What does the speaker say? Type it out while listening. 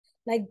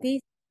Like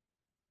these,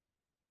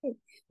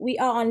 we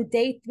are on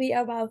day 3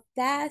 of our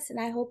fast, and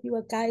I hope you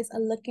guys are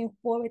looking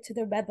forward to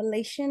the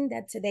revelation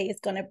that today is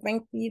going to bring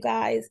for you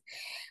guys.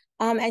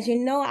 As you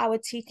know, our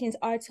teachings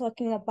are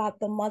talking about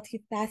the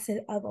multifaceted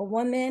of a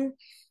woman.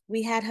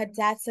 We had her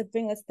dad to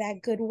bring us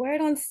that good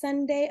word on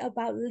Sunday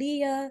about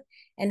Leah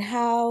and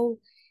how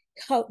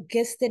her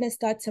gifts didn't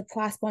start to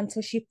prosper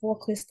until she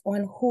focused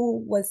on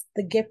who was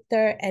the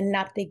gifter and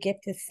not the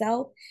gift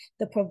itself,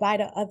 the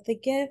provider of the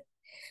gift.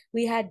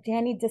 We had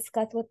Danny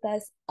discuss with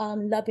us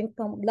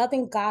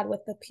loving God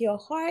with a pure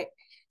heart.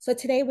 So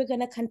today we're going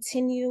to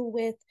continue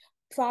with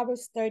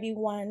Proverbs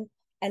 31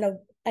 and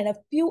a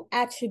few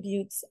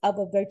attributes of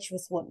a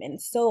virtuous woman.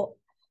 So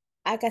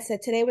like I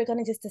said, today we're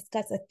going to just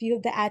discuss a few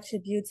of the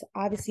attributes.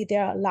 Obviously,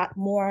 there are a lot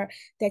more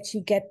that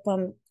you get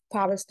from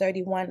Proverbs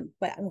 31,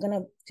 but I'm going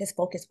to just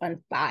focus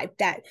on 5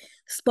 that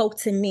spoke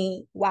to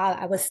me while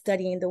I was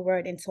studying the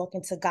word and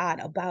talking to God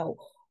about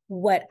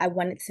what I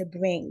wanted to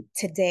bring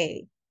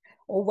today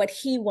or what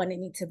he wanted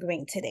me to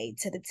bring today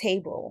to the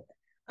table.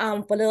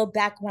 For a little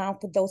background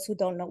for those who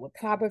don't know what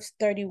Proverbs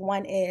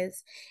 31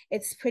 is,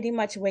 it's pretty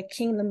much where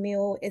King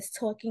Lemuel is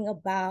talking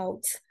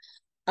about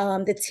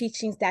the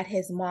teachings that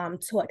his mom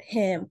taught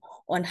him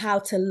on how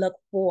to look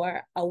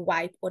for a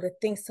wife or the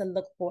things to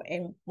look for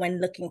in,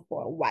 when looking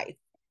for a wife.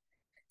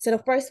 So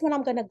the first one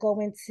I'm going to go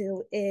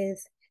into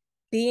is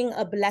being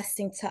a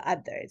blessing to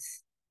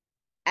others.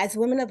 As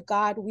women of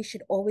God, we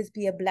should always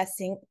be a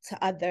blessing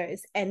to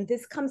others. And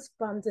this comes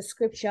from the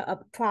scripture of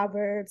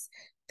Proverbs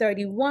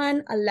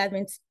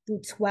 31:11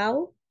 through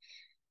 12.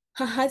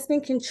 Her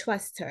husband can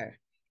trust her,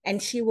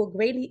 and she will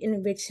greatly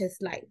enrich his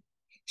life.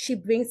 She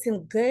brings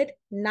him good,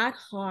 not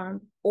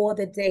harm, all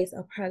the days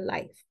of her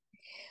life.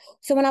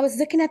 So when I was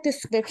looking at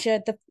this scripture,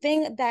 the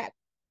thing that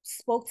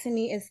spoke to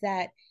me is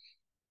that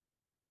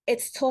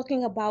it's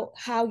talking about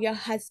how your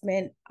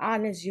husband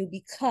honors you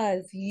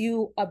because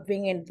you are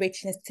bringing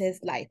richness to his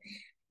life.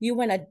 You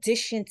are an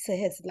addition to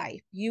his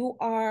life. You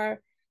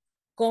are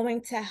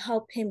going to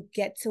help him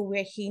get to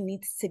where he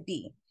needs to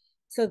be.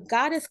 So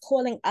God is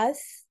calling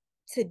us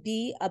to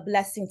be a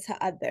blessing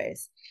to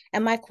others.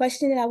 And my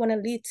question that I want to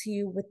leave to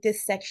you with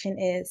this section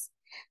is,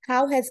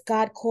 how has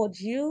God called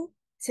you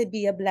to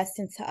be a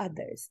blessing to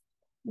others?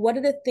 What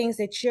are the things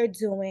that you're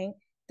doing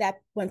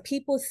that when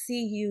people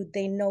see you,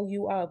 they know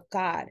you are of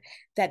God,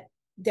 that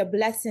the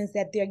blessings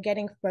that they're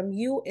getting from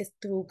you is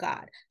through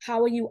God?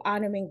 How are you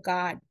honoring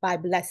God by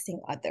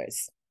blessing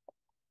others?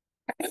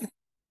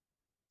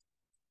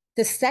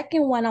 The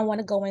second one I want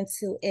to go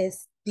into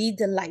is be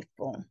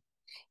delightful.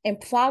 In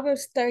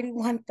Proverbs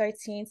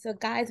 31:13. So,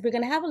 guys, we're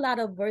going to have a lot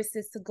of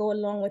verses to go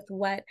along with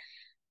what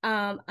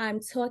I'm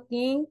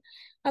talking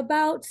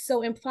about.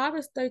 So, in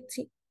Proverbs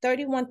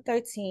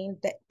 31:13,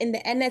 in the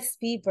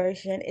NSB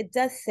version, it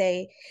does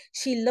say,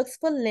 she looks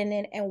for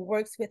linen and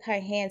works with her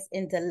hands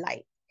in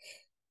delight.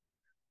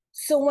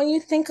 So, when you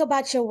think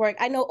about your work,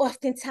 I know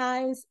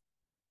oftentimes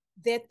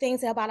there are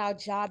things about our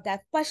job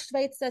that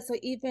frustrates us, or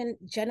even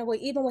generally,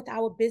 even with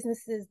our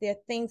businesses, there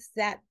are things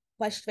that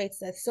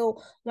frustrates us. So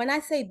when I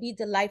say be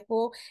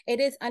delightful, it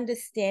is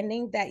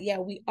understanding that, yeah,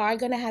 we are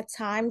going to have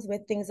times where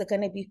things are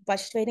going to be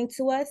frustrating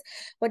to us,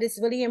 but it's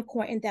really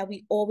important that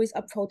we always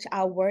approach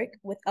our work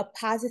with a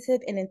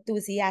positive and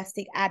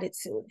enthusiastic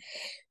attitude.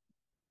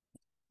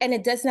 And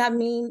it does not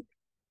mean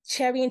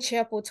cherry and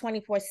cheerful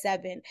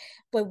 24/7,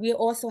 but we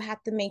also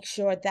have to make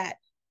sure that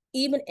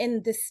even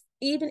in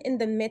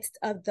the midst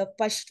of the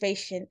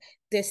frustration,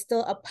 there's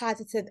still a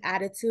positive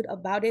attitude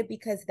about it,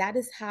 because that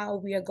is how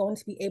we are going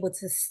to be able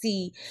to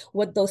see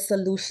what those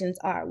solutions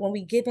are. When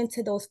we give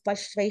into those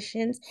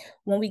frustrations,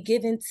 when we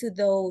give into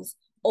those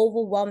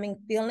overwhelming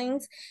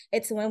feelings,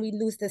 it's when we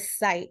lose the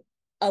sight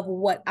of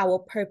what our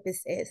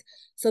purpose is.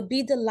 So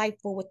be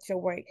delightful with your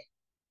work,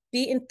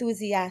 be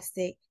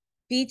enthusiastic,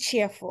 be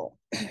cheerful.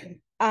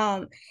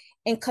 um,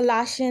 in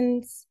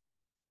Colossians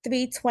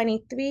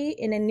 3:23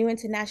 in a New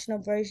International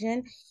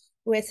Version,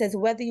 where it says,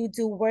 whether you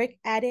do work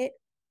at it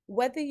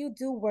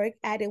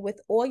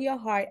with all your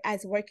heart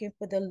as working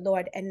for the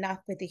Lord and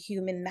not for the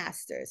human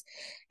masters.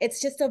 It's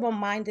just a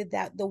reminder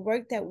that the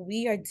work that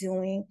we are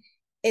doing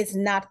is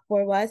not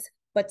for us,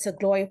 but to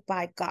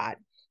glorify God.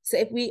 So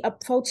if we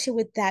approach it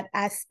with that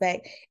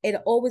aspect, it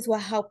always will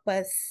help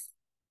us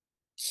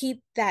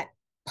keep that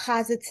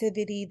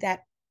positivity,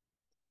 that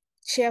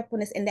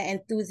cheerfulness, and that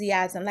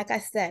enthusiasm. Like I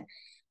said,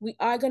 we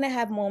are going to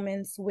have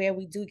moments where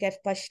we do get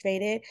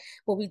frustrated,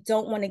 but we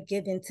don't want to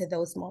give into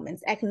those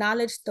moments.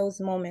 Acknowledge those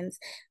moments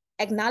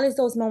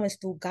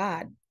through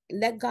God.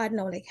 Let God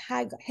know, like,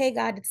 hi, hey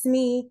God, it's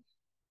me.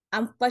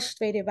 I'm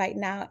frustrated right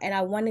now, and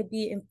I want to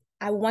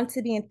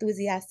be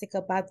enthusiastic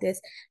about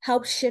this.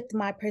 Help shift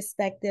my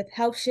perspective,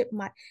 help shift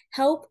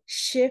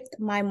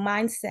my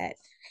mindset.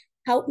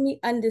 Help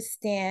me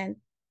understand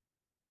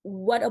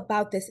what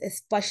about this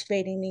is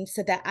frustrating me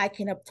so that I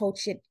can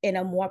approach it in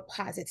a more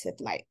positive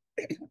light.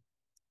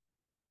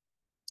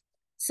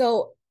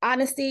 So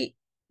honestly,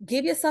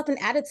 give yourself an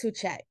attitude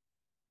check.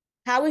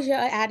 How is your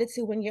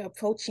attitude when you're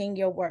approaching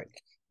your work?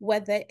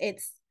 Whether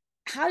it's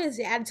how is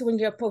your attitude when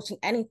you're approaching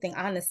anything,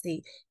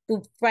 honestly,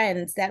 through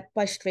friends that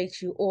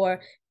frustrate you,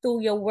 or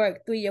through your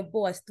work, through your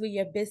boss, through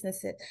your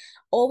businesses?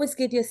 Always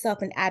give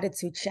yourself an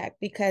attitude check,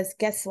 because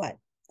guess what?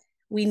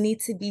 We need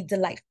to be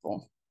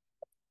delightful.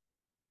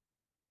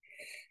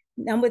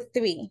 Number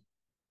three,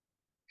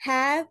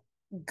 have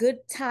good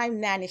time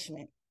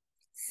management.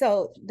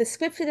 So the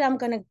scripture that I'm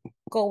going to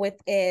go with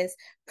is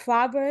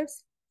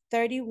Proverbs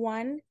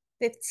 31,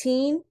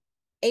 15,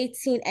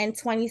 18, and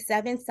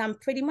 27. So I'm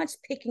pretty much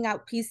picking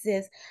out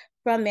pieces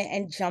from it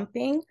and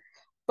jumping.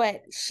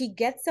 But she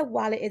gets up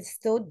while it is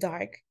still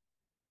dark.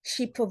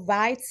 She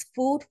provides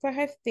food for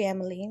her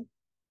family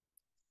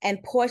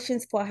and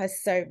portions for her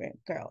servant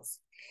girls.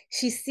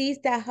 She sees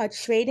that her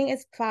trading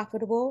is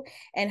profitable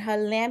and her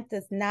lamp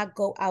does not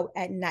go out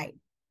at night.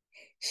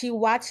 She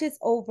watches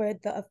over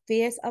the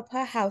affairs of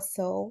her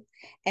household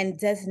and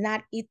does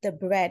not eat the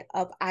bread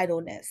of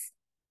idleness.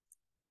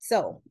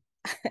 So,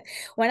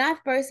 when I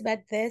first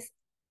read this,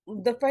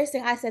 the first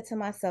thing I said to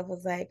myself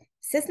was like,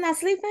 sis not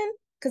sleeping?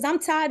 Because I'm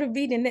tired of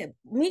reading it.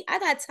 I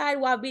got tired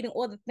while reading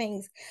all the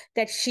things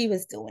that she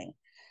was doing.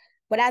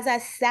 But as I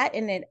sat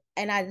in it,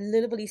 and I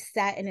literally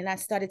sat in it, and I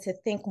started to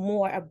think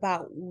more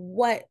about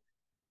what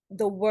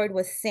the word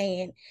was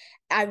saying,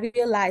 I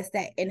realized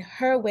that in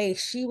her way,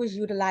 she was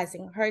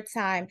utilizing her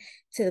time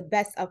to the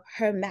best of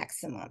her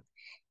maximum.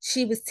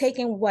 She was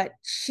taking what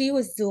she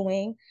was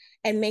doing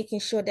and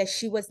making sure that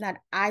she was not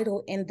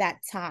idle in that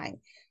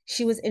time.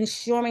 She was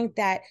ensuring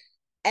that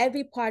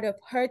every part of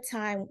her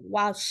time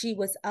while she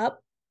was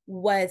up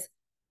was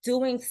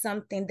doing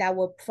something that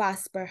would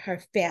prosper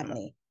her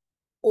family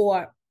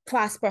or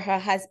prosper her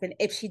husband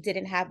if she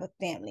didn't have a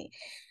family.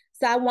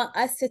 So I want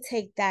us to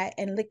take that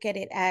and look at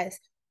it as,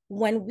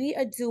 when we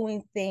are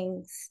doing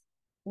things,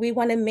 we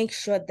want to make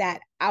sure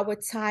that our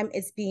time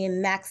is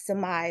being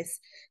maximized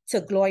to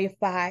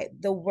glorify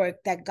the work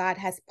that God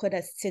has put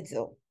us to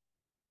do.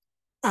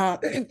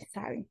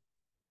 Sorry.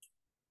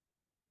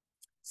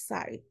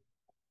 Sorry.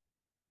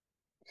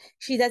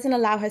 She doesn't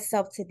allow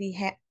herself to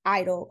be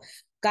idle.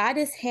 God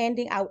is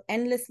handing out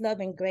endless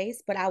love and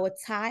grace, but our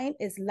time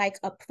is like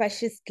a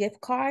precious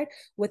gift card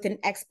with an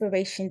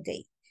expiration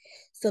date.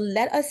 So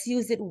let us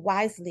use it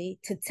wisely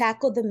to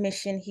tackle the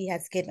mission He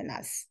has given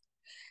us.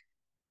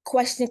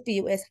 Question for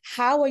you is,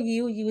 how are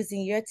you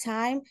using your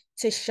time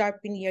to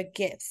sharpen your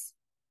gifts?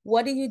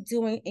 What are you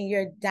doing in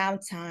your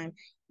downtime?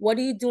 What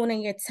are you doing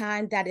in your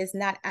time that is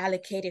not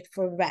allocated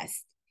for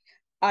rest?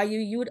 Are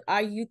you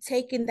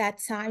taking that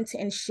time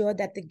to ensure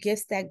that the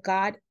gifts that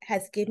God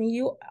has given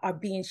you are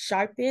being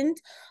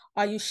sharpened?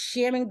 Are you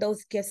sharing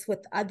those gifts with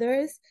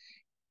others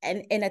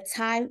and in a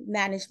time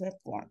management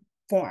form?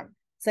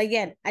 So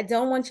again, I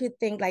don't want you to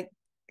think like,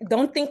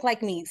 don't think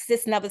like me.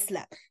 Sis never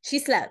slept. She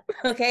slept,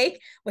 okay?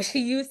 But she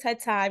used her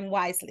time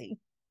wisely.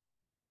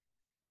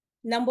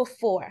 Number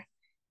 4,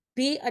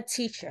 be a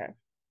teacher.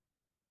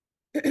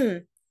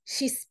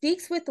 She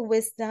speaks with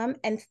wisdom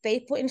and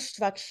faithful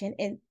instruction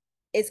and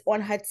is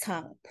on her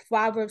tongue.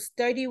 Proverbs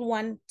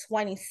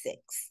 31:26.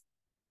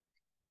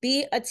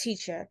 Be a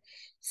teacher.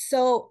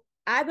 So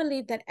I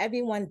believe that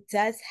everyone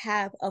does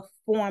have a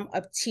form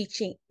of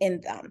teaching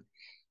in them.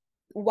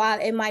 While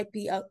it might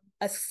be a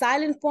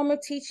silent form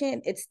of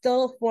teaching, it's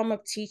still a form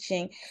of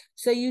teaching.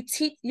 So you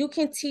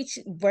can teach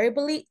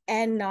verbally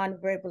and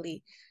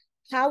non-verbally.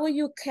 How are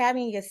you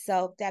carrying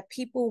yourself that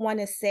people want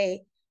to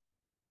say,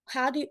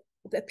 how do you,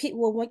 the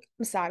people,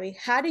 I'm sorry,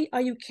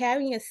 are you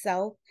carrying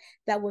yourself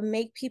that would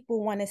make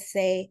people want to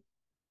say,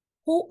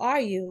 who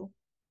are you?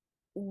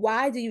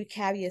 Why do you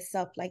carry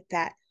yourself like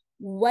that?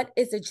 What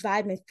is the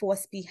driving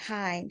force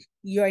behind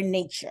your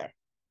nature?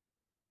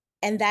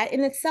 And that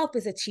in itself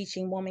is a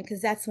teaching moment,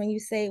 because that's when you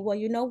say, well,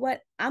 you know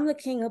what? I'm the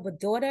king of a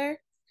daughter,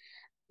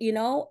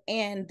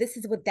 and this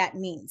is what that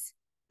means,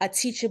 a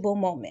teachable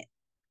moment.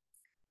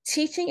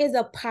 Teaching is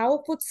a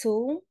powerful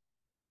tool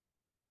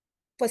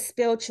for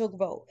spiritual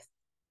growth.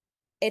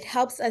 It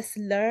helps us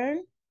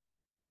learn,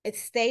 it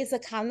stays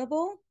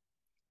accountable,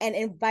 and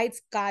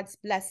invites God's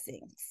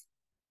blessings.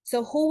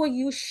 So who are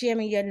you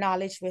sharing your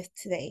knowledge with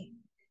today?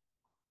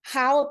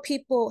 How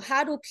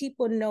do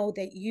people know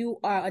that you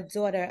are a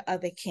daughter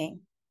of a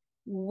king?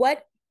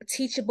 What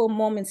teachable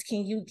moments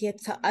can you give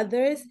to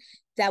others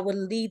that will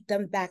lead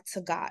them back to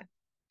God?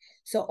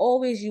 So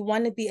always you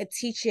want to be a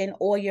teacher in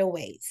all your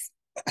ways.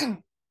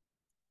 And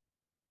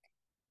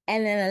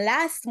then the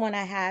last one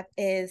I have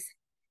is,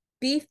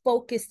 be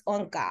focused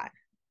on God.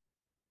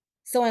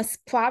 So in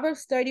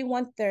Proverbs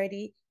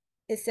 31:30,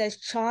 it says,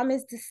 charm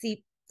is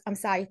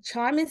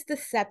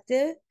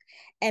deceptive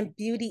and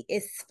beauty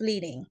is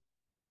fleeting.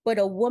 But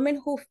a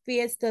woman who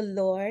fears the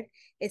Lord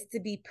is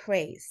to be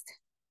praised.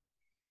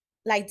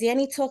 Like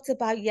Danny talked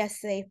about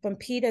yesterday, from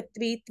Peter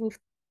 3 through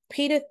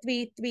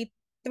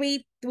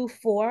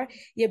 4,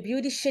 your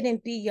beauty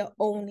shouldn't be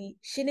only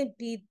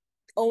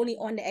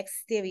on the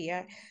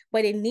exterior,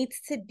 but it needs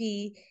to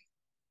be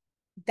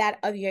that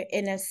of your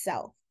inner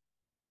self.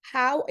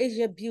 How is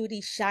your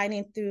beauty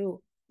shining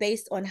through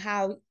based on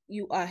how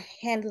you are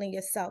handling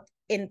yourself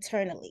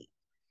internally?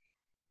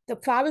 The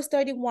Proverbs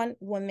 31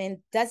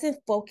 woman doesn't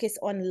focus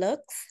on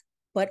looks,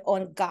 but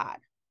on God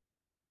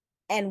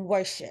and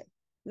worship.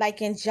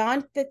 Like in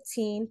John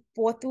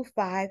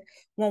 15:4-5,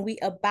 when we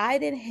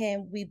abide in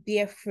him, we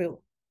bear fruit.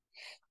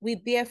 We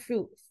bear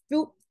fruit.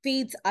 Fruit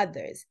feeds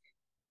others.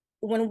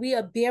 When we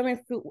are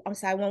bearing fruit,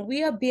 when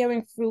we are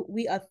bearing fruit,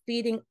 we are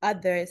feeding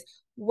others,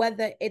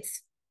 whether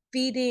it's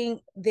feeding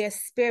their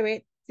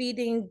spirit,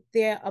 feeding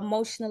them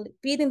emotionally,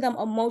 feeding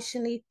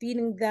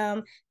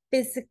them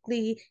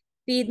physically,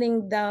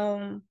 feeding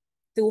them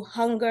through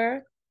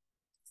hunger,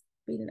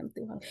 feeding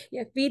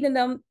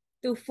them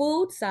through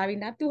food. Sorry,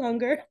 not through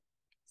hunger.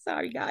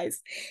 Sorry,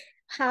 guys.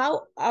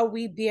 How are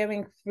we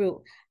bearing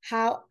fruit?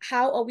 How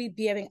are we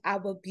bearing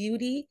our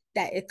beauty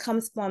that it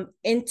comes from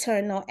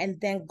internal and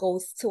then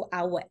goes to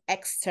our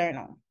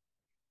external?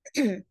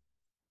 In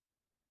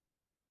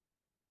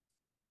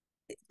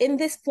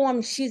this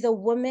form, she's a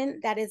woman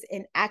that is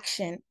in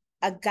action,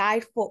 a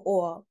guide for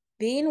all.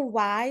 Being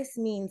wise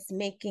means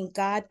making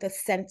God the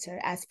center,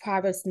 as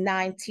Proverbs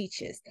 9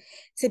 teaches.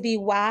 To be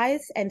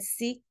wise and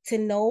seek to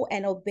know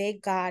and obey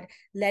God,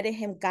 letting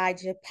him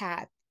guide your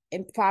path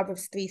in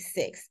Proverbs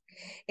 3:6.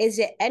 Is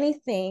there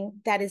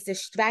anything that is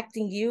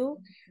distracting you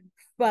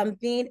from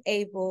being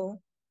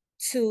able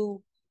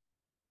to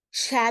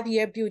have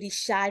your beauty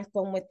shine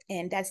from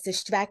within, that's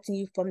distracting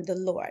you from the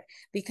Lord?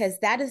 Because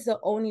that is the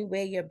only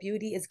way your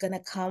beauty is going to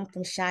come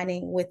from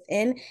shining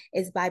within,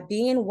 is by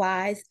being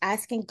wise,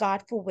 asking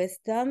God for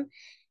wisdom,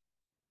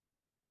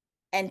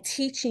 and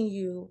teaching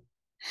you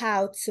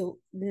how to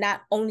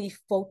not only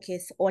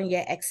focus on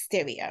your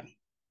exterior.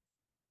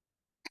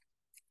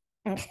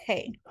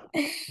 Okay.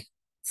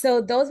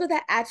 So those were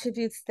the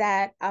attributes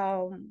that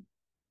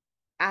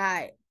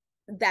I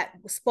that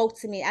spoke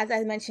to me. As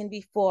I mentioned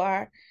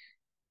before,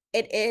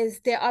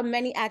 there are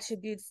many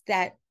attributes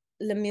that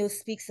Lemuel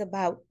speaks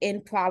about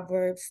in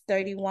Proverbs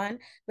 31,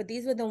 but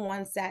these were the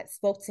ones that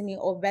spoke to me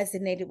or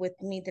resonated with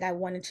me that I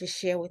wanted to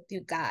share with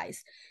you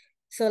guys.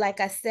 So like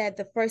I said,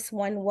 the first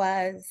one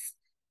was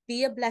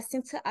be a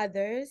blessing to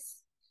others.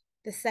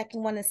 The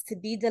second one is to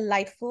be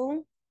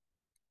delightful.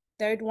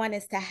 Third one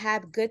is to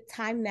have good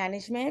time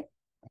management.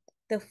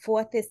 The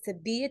fourth is to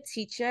be a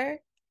teacher.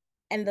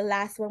 And the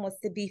last one was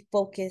to be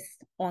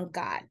focused on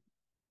God.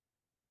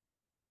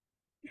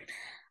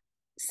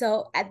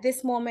 So at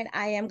this moment,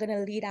 I am going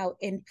to lead out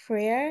in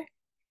prayer,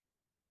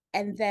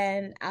 and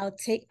then I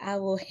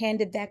will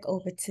hand it back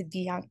over to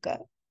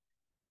Bianca.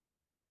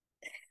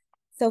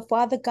 So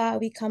Father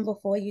God, we come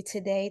before you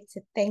today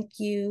to thank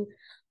you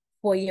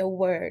for your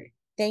word.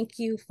 Thank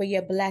you for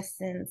your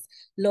blessings.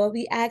 Lord,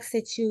 we ask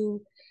that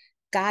you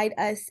guide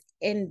us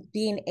in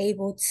being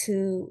able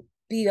to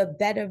be a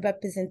better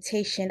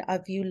representation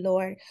of you,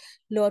 Lord.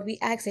 Lord, we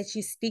ask that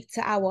you speak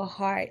to our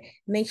heart.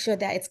 Make sure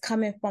that it's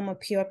coming from a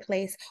pure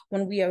place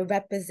when we are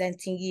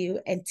representing you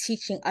and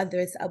teaching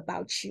others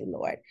about you,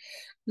 Lord.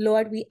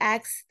 Lord, we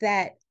ask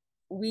that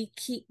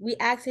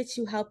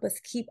you help us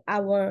keep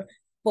our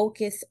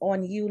focus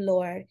on you,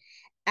 Lord,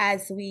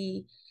 as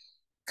we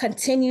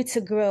continue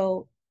to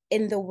grow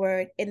in the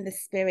word, in the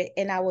spirit,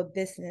 in our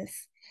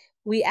business.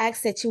 We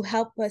ask that you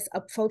help us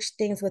approach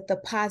things with a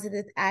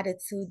positive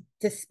attitude,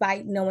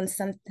 despite knowing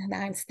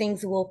sometimes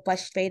things will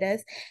frustrate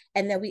us.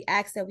 And that we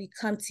ask that we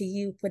come to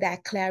you for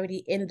that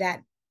clarity in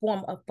that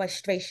form of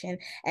frustration,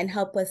 and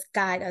help us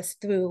guide us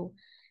through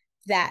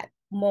that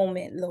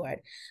moment, Lord.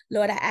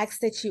 Lord, I ask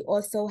that you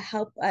also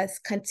help us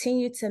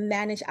continue to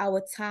manage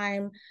our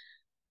time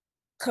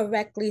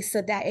correctly,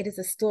 so that it is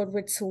a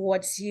steward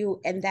towards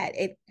you, and that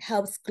it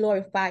helps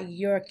glorify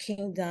your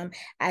kingdom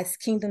as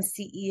kingdom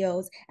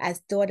CEOs,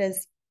 as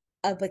daughters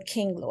of a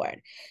king, Lord.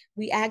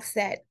 We ask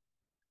that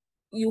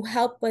you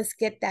help us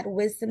get that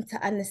wisdom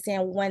to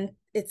understand when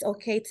it's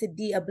okay to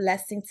be a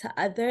blessing to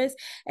others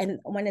and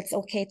when it's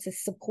okay to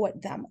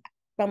support them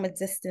from a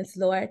distance,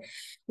 Lord.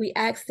 We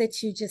ask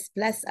that you just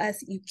bless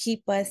us, you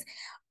keep us.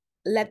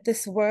 Let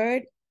this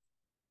word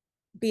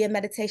be a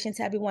meditation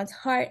to everyone's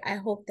heart. I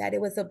hope that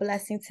it was a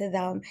blessing to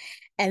them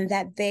and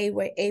that they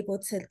were able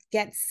to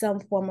get some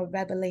form of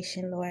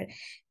revelation, Lord.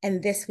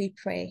 And this we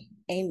pray.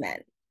 Amen.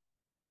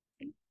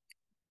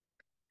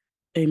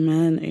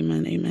 Amen,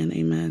 amen, amen,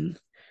 amen.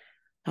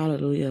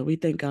 Hallelujah. We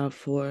thank God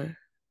for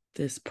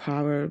this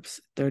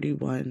Proverbs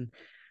 31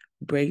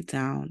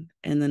 breakdown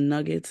and the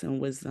nuggets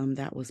and wisdom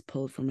that was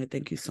pulled from it.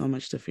 Thank you so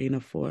much,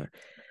 Tafina, for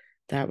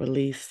that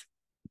release.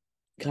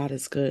 God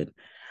is good.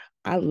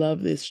 I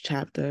love this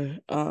chapter.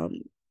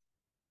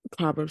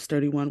 Proverbs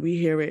 31. We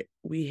hear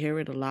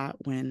it a lot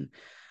when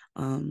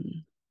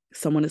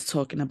someone is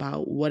talking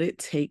about what it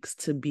takes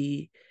to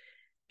be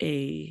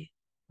a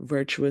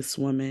virtuous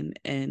woman.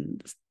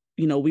 And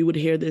we would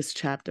hear this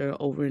chapter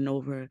over and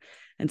over,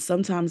 and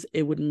sometimes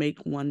it would make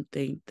one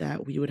think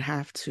that we would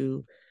have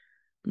to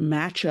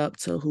match up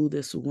to who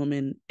this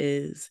woman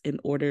is in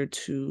order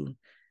to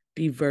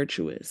be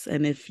virtuous.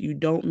 And if you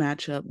don't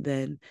match up,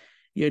 then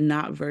you're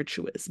not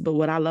virtuous. But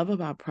what I love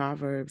about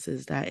Proverbs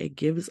is that it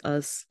gives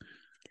us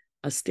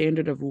a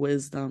standard of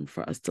wisdom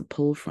for us to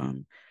pull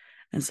from.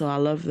 And so I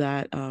love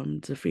that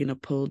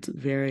Zafina pulled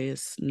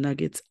various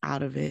nuggets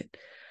out of it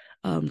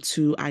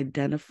to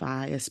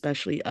identify,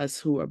 especially us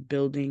who are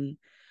building,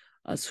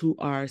 us who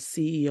are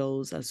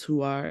CEOs, us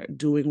who are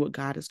doing what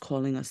God is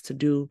calling us to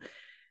do.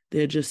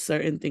 There are just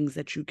certain things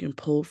that you can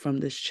pull from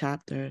this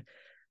chapter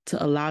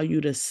to allow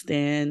you to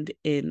stand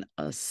in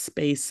a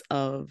space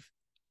of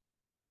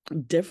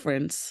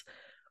difference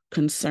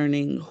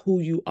concerning who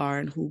you are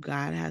and who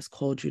God has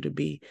called you to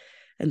be.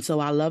 And so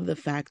I love the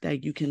fact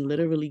that you can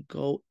literally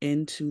go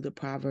into the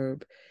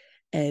proverb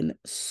and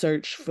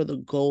search for the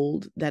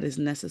gold that is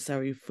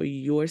necessary for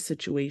your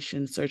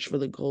situation, search for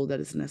the gold that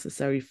is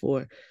necessary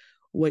for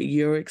what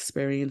you're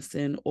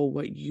experiencing or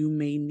what you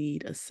may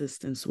need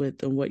assistance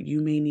with and what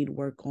you may need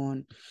work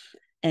on.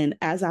 And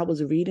as I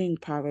was reading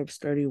Proverbs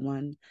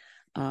 31,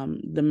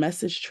 the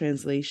Message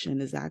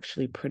translation is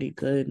actually pretty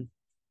good.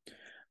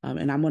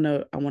 And I want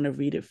to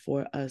read it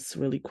for us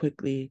really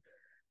quickly,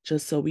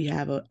 just so we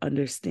have an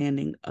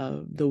understanding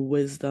of the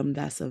wisdom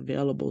that's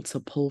available to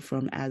pull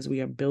from as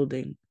we are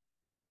building.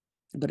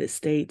 But it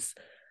states,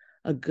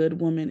 a good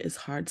woman is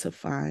hard to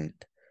find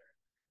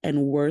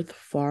and worth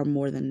far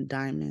more than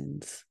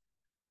diamonds.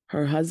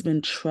 Her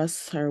husband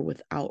trusts her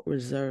without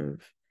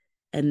reserve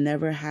and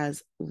never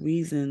has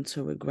reason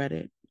to regret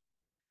it.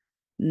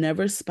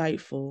 Never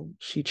spiteful,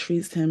 she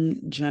treats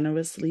him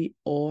generously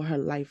all her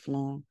life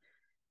long.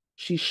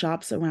 She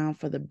shops around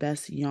for the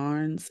best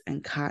yarns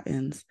and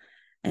cottons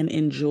and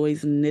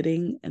enjoys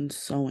knitting and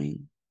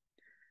sewing.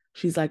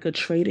 She's like a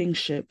trading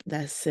ship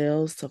that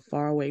sails to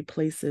faraway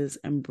places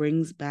and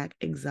brings back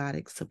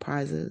exotic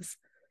surprises.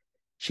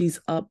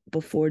 She's up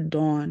before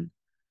dawn,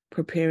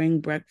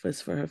 preparing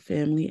breakfast for her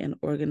family and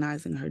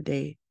organizing her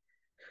day.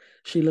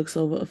 She looks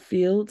over a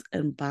field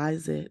and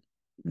buys it.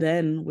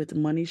 Then, with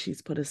money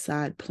she's put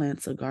aside,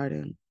 plants a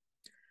garden.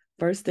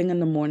 First thing in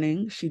the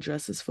morning, she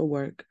dresses for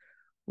work,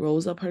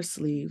 rolls up her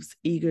sleeves,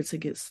 eager to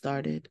get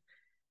started.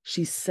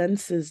 She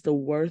senses the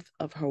worth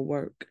of her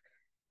work,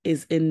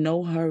 is in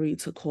no hurry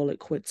to call it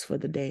quits for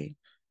the day.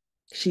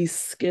 She's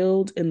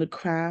skilled in the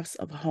crafts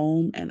of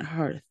home and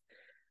hearth,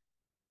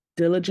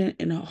 diligent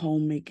in her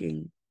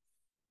homemaking.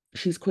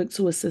 She's quick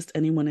to assist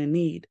anyone in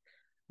need,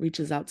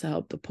 reaches out to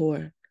help the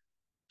poor.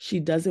 She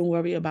doesn't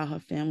worry about her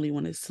family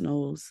when it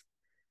snows.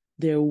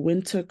 Their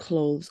winter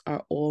clothes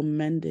are all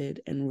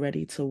mended and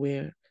ready to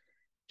wear.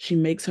 She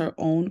makes her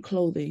own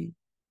clothing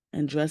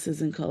and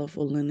dresses in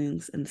colorful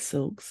linens and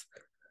silks.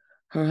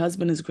 Her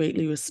husband is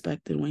greatly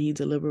respected when he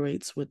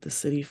deliberates with the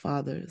city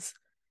fathers.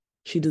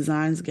 She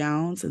designs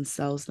gowns and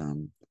sells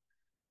them,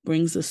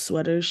 brings the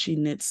sweaters she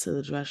knits to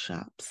the dress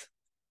shops.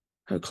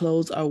 Her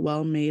clothes are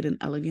well made and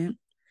elegant,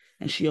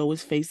 and she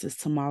always faces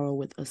tomorrow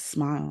with a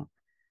smile.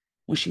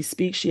 When she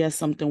speaks, she has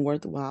something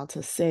worthwhile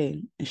to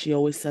say, and she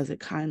always says it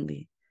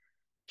kindly.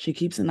 She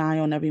keeps an eye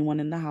on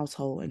everyone in the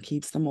household and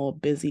keeps them all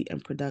busy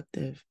and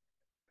productive.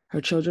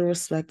 Her children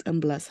respect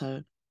and bless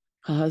her.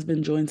 Her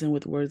husband joins in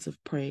with words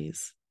of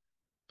praise.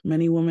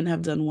 Many women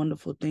have done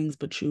wonderful things,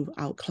 but you've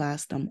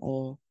outclassed them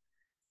all.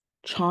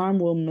 Charm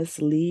will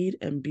mislead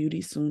and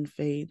beauty soon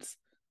fades.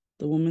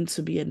 The woman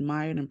to be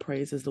admired and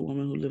praised is the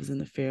woman who lives in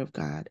the fear of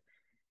God.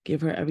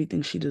 Give her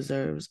everything she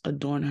deserves.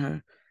 Adorn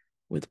her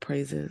with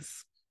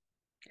praises.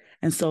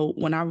 And so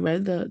when I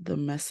read the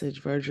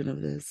Message version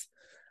of this,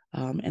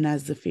 and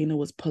as Zafina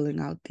was pulling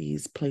out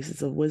these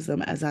places of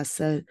wisdom, as I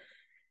said,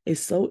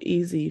 it's so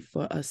easy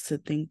for us to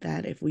think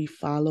that if we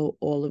follow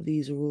all of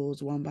these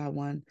rules one by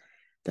one,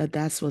 that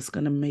that's what's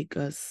going to make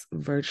us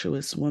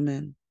virtuous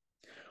women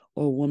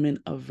or women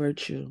of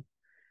virtue.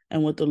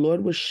 And what the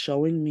Lord was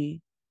showing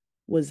me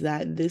was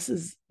that this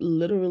is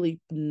literally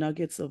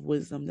nuggets of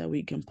wisdom that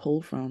we can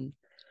pull from,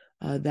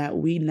 that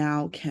we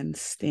now can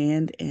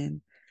stand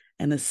in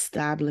and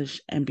establish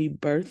and be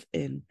birthed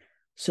in,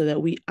 so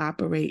that we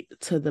operate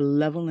to the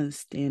level and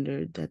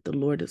standard that the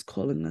Lord is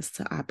calling us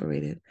to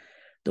operate in.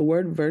 The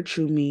word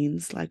virtue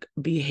means like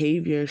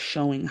behavior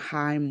showing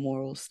high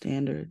moral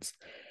standards.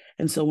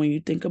 And so when you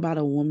think about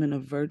a woman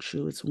of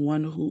virtue, it's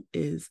one who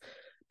is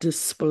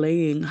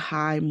displaying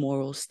high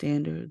moral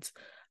standards.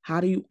 How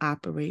do you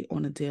operate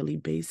on a daily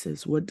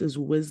basis? What does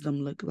wisdom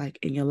look like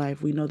in your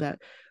life? We know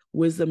that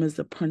wisdom is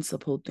the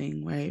principal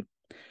thing, right?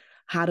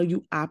 How do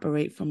you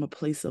operate from a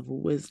place of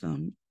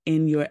wisdom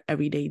in your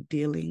everyday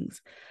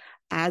dealings?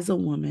 As a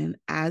woman,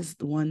 as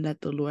the one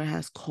that the Lord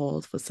has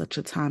called for such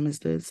a time as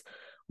this,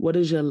 what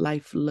does your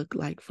life look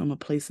like from a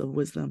place of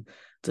wisdom?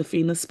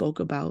 Tafina spoke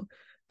about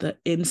the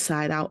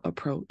inside out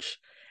approach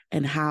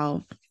and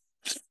how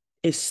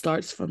it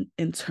starts from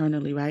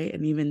internally, right?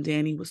 And even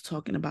Danny was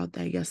talking about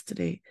that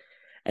yesterday.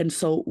 And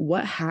so,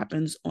 what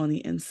happens on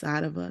the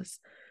inside of us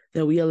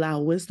that we allow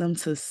wisdom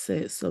to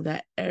sit so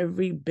that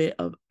every bit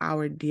of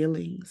our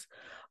dealings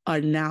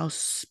are now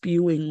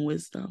spewing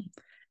wisdom?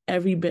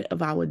 Every bit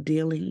of our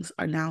dealings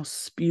are now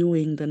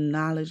spewing the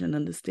knowledge and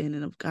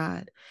understanding of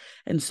God.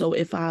 And so,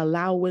 if I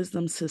allow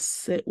wisdom to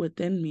sit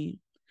within me,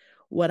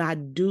 what I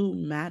do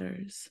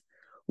matters.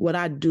 What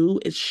I do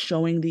is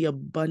showing the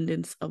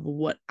abundance of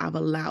what I've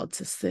allowed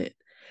to sit.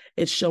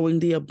 It's showing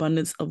the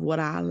abundance of what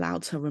I allow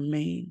to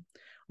remain.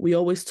 We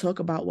always talk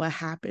about what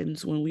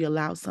happens when we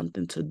allow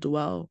something to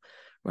dwell,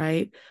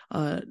 right?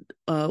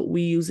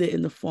 We use it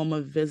in the form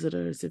of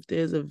visitors. If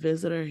there's a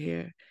visitor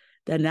here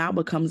that now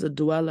becomes a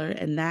dweller,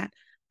 and that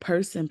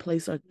person,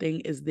 place, or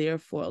thing is there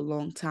for a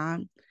long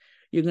time,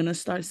 you're going to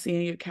start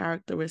seeing your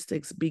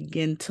characteristics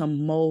begin to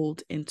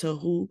mold into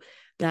who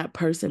that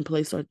person,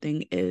 place, or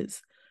thing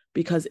is,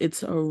 because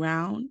it's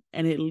around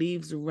and it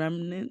leaves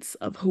remnants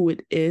of who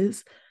it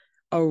is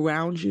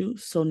around you.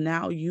 So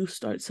now you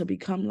start to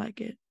become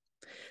like it.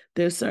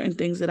 There's certain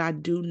things that I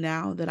do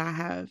now that I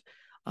have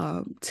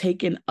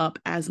taken up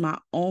as my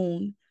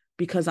own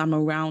because I'm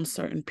around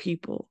certain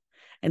people.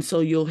 And so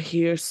you'll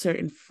hear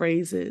certain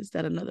phrases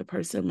that another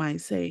person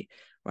might say,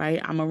 right?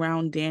 I'm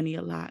around Danny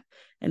a lot.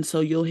 And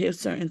so you'll hear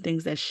certain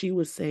things that she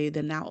would say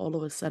that now all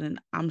of a sudden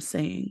I'm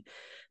saying,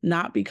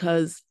 not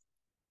because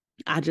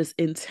I just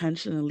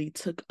intentionally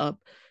took up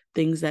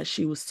things that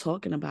she was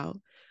talking about,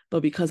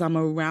 but because I'm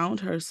around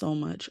her so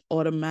much,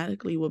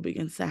 automatically what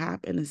begins to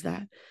happen is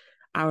that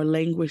our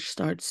language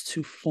starts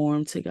to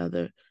form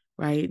together,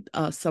 right?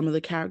 Some of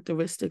the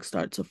characteristics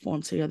start to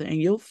form together. And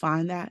you'll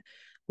find that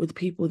with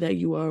people that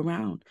you are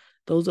around.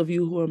 Those of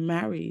you who are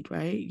married,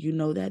 right? You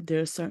know that there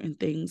are certain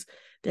things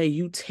that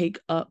you take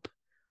up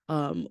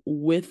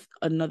with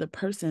another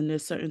person.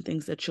 There's certain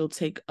things that you'll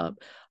take up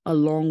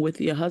along with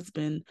your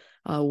husband,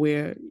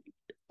 where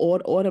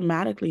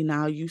automatically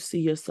now you see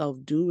yourself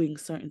doing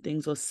certain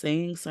things or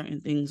saying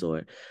certain things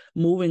or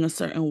moving a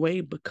certain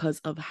way because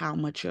of how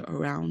much you're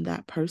around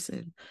that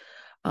person.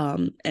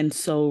 And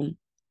so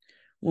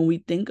when we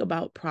think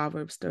about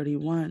Proverbs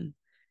 31,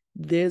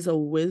 there's a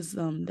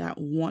wisdom that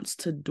wants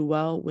to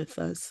dwell with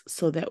us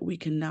so that we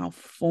can now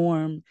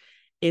form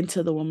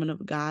into the woman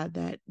of God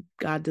that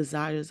God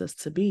desires us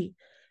to be.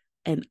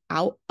 And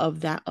out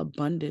of that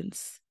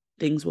abundance,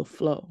 things will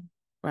flow,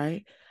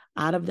 right?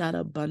 Out of that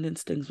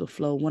abundance, things will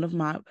flow. One of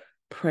my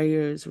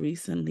prayers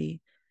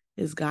recently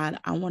is, God,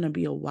 I want to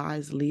be a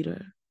wise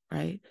leader,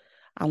 right?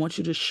 I want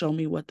you to show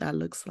me what that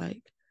looks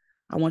like.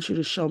 I want you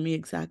to show me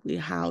exactly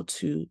how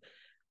to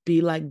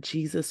be like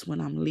Jesus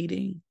when I'm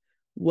leading.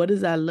 What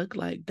does that look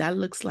like? That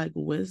looks like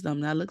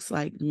wisdom. That looks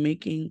like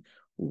making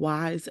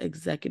wise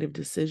executive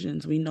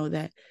decisions. We know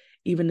that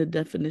even the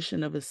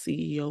definition of a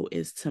CEO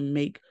is to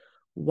make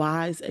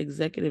wise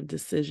executive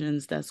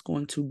decisions that's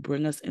going to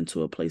bring us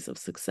into a place of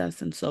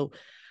success. And so,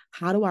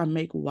 how do I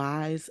make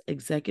wise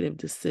executive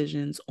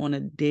decisions on a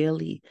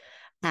daily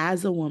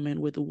as a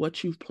woman with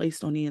what you've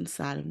placed on the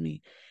inside of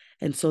me?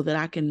 And so that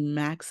I can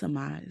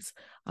maximize.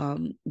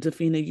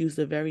 Dafina used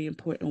a very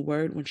important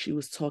word when she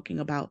was talking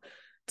about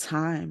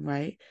time,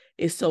 right?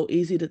 It's so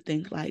easy to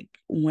think like,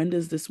 when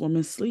does this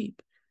woman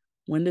sleep?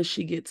 When does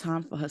she get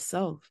time for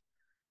herself?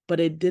 But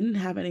it didn't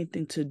have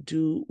anything to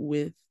do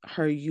with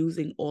her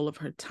using all of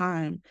her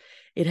time.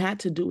 It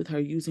had to do with her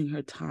using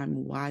her time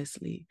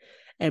wisely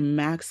and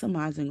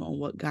maximizing on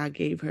what God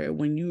gave her.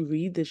 When you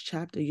read this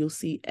chapter, you'll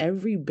see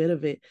every bit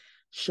of it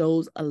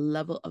shows a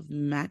level of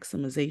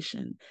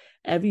maximization.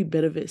 Every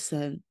bit of it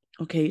said,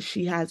 okay,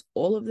 she has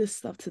all of this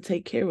stuff to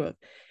take care of.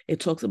 It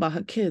talks about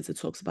her kids. It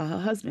talks about her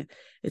husband.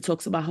 It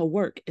talks about her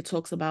work. It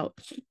talks about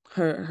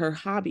her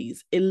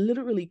hobbies. It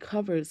literally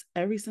covers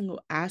every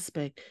single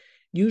aspect.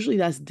 Usually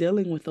that's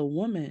dealing with a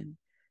woman,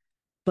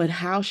 but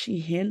how she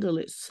handled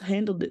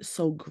it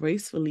so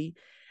gracefully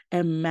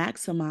and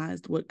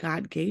maximized what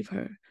God gave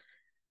her.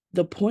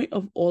 The point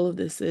of all of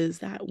this is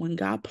that when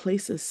God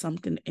places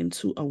something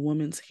into a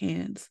woman's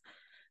hands,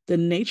 the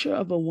nature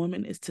of a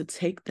woman is to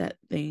take that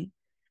thing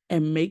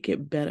and make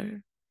it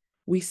better.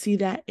 We see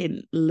that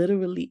in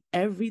literally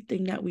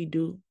everything that we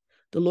do.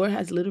 The Lord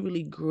has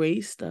literally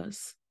graced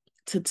us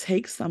to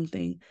take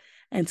something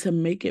and to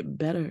make it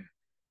better.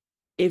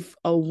 If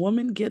a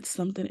woman gets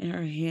something in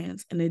her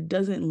hands and it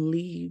doesn't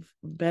leave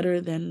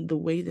better than the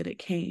way that it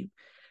came,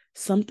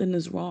 something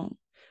is wrong.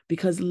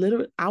 Because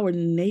literally, our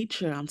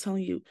nature, I'm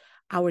telling you,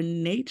 our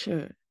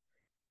nature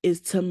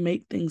is to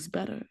make things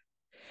better.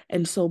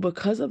 And so,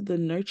 because of the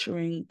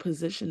nurturing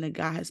position that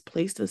God has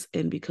placed us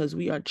in, because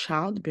we are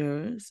child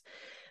bearers,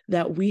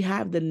 that we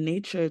have the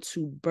nature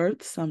to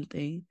birth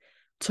something,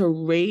 to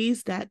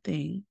raise that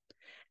thing,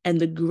 and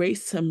the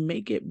grace to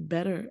make it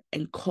better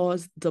and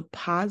cause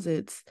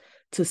deposits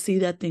to see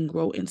that thing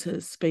grow into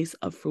a space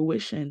of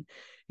fruition.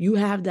 You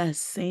have that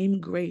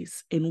same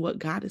grace in what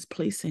God is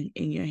placing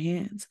in your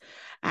hands.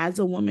 As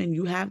a woman,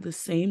 you have the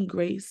same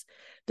grace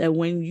that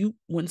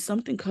when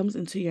something comes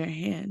into your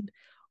hand,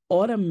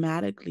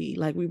 automatically,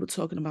 like we were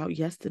talking about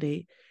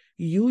yesterday,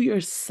 you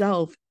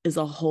yourself is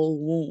a whole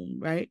womb,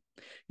 right?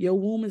 Your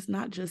womb is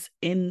not just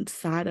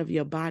inside of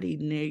your body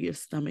near your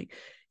stomach.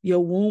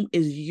 Your womb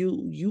is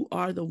you. You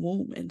are the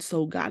womb. And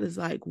so God is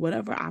like,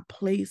 whatever I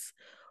place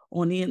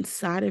on the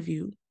inside of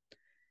you,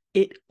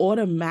 it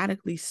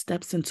automatically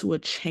steps into a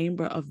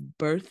chamber of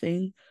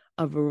birthing,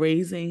 of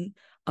raising,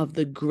 of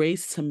the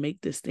grace to make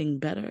this thing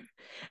better.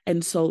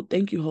 And so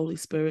thank you, Holy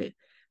Spirit.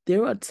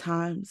 There are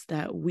times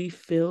that we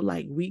feel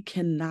like we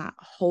cannot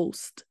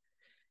host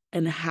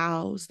and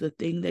house the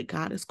thing that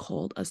God has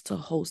called us to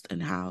host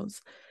and house.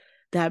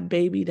 that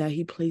baby that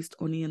he placed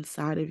on the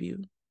inside of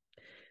you.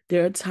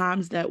 There are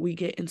times that we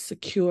get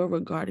insecure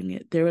regarding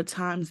it. There are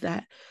times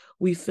that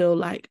we feel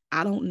like,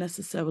 I don't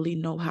necessarily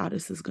know how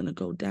this is going to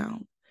go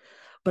down.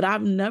 But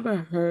I've never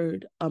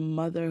heard a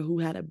mother who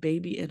had a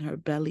baby in her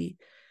belly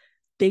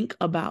think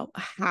about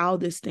how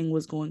this thing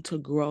was going to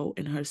grow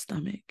in her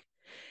stomach.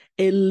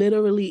 It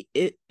literally,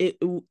 it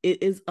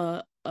is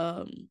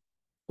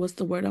what's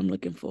the word I'm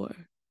looking for?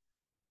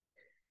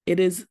 It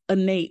is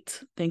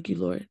innate. Thank you,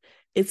 Lord.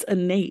 It's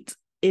innate.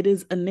 It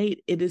is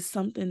innate. It is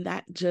something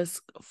that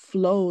just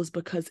flows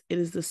because it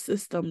is the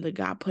system that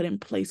God put in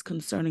place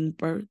concerning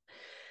birth.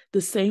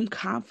 The same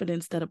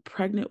confidence that a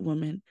pregnant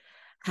woman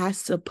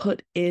has to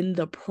put in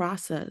the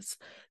process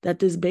that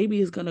this baby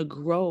is going to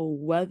grow,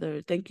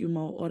 whether, thank you,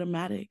 Mo,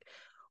 automatic,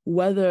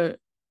 whether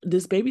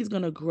this baby is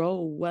going to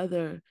grow,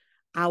 whether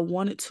I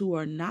want it to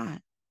or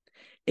not,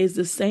 is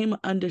the same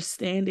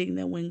understanding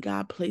that when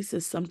God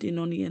places something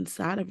on the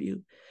inside of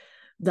you,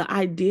 the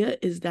idea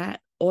is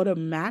that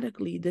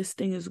automatically this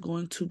thing is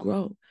going to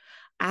grow.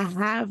 I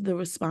have the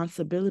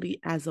responsibility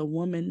as a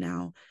woman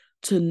now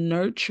to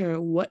nurture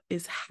what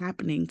is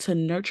happening, to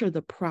nurture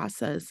the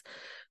process,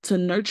 to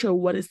nurture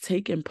what is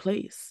taking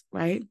place,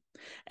 right?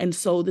 And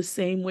so the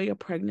same way a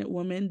pregnant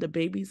woman, the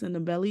baby's in the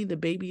belly, the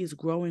baby is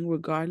growing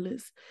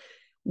regardless.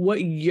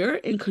 What you're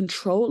in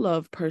control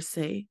of per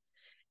se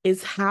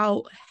is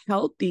how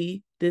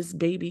healthy this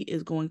baby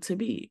is going to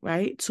be,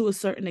 right? To a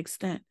certain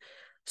extent.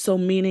 So,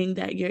 meaning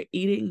that you're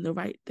eating the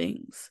right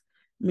things,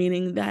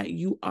 meaning that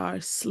you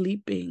are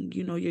sleeping,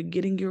 you're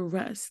getting your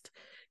rest.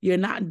 You're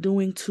not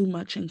doing too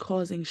much and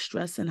causing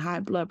stress and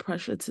high blood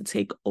pressure to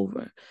take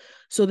over.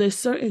 So, there's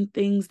certain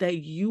things that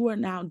you are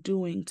now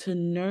doing to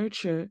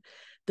nurture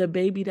the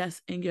baby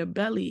that's in your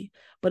belly,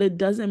 but it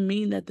doesn't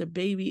mean that the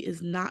baby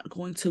is not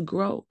going to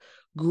grow.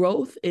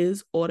 Growth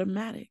is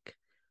automatic.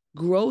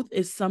 Growth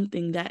is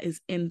something that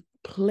is in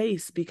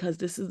place because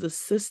this is the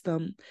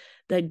system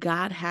that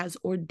God has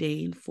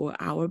ordained for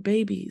our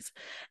babies.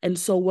 And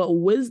so what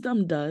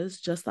wisdom does,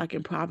 just like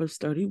in Proverbs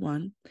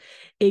 31,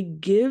 it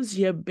gives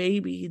your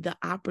baby the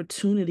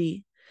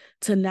opportunity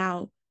to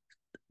now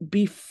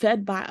be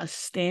fed by a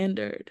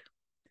standard.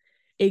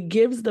 It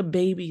gives the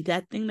baby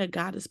that thing that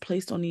God has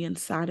placed on the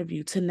inside of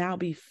you to now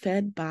be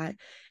fed by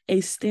a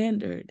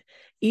standard.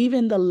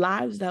 Even the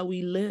lives that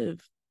we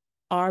live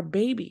are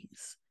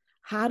babies.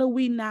 How do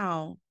we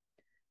now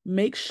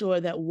make sure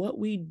that what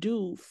we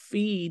do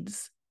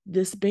feeds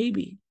this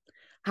baby?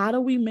 How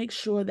do we make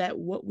sure that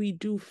what we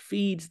do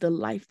feeds the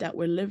life that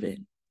we're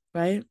living,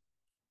 right?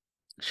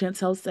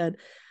 Chantel said,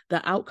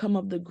 the outcome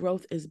of the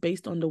growth is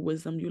based on the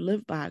wisdom you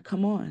live by.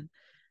 Come on.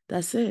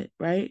 That's it,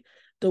 right?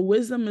 The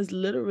wisdom is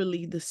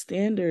literally the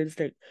standards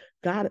that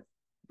God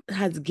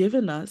has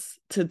given us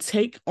to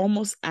take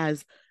almost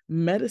as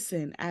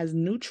medicine, as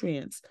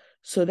nutrients,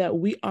 so that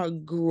we are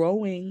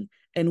growing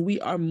and we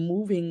are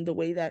moving the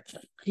way that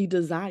he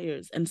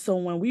desires. And so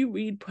when we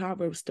read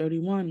Proverbs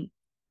 31,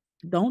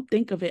 don't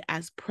think of it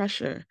as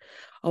pressure.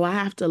 Oh, I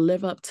have to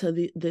live up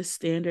to this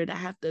standard. I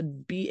have to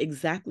be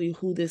exactly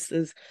who this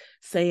is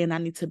saying I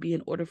need to be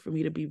in order for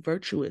me to be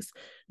virtuous.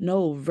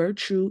 No,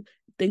 virtue,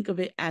 think of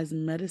it as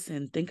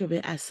medicine. Think of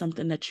it as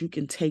something that you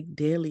can take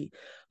daily.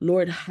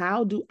 Lord,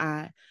 how do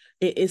I?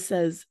 It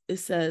says,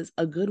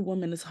 a good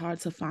woman is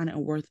hard to find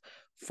and worth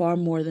far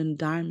more than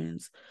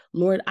diamonds.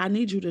 Lord, I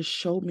need you to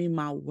show me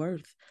my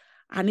worth.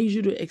 I need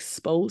you to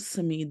expose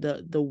to me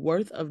the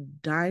worth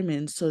of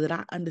diamonds so that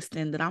I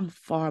understand that I'm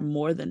far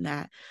more than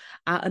that.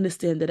 I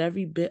understand that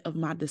every bit of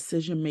my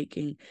decision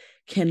making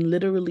can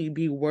literally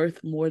be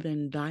worth more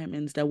than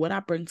diamonds. That what I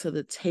bring to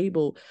the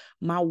table,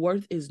 my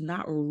worth is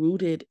not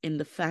rooted in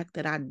the fact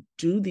that I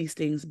do these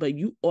things, but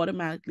you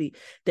automatically,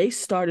 they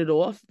started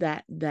off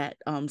that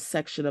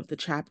section of the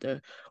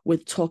chapter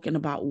with talking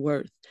about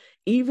worth,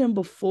 even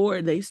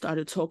before they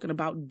started talking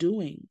about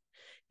doing,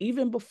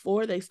 even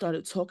before they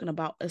started talking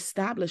about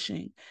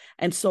establishing.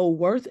 And so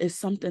worth is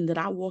something that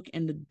I walk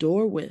in the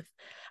door with.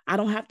 I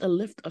don't have to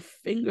lift a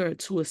finger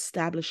to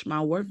establish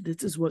my worth.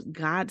 This is what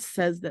God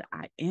says that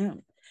I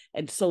am.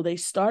 And so they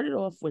started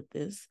off with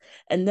this.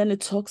 And then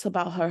it talks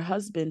about her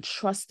husband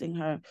trusting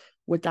her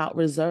without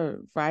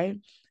reserve, right?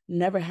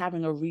 Never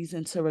having a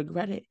reason to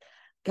regret it.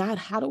 God,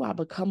 how do I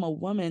become a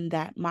woman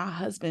that my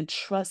husband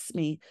trusts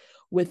me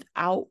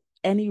without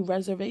any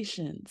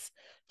reservations?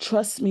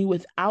 Trust me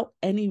without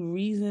any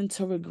reason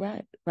to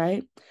regret,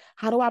 right?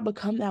 How do I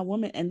become that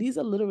woman? And these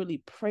are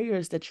literally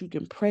prayers that you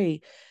can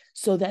pray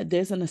so that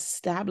there's an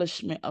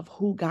establishment of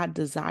who God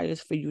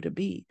desires for you to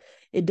be.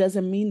 It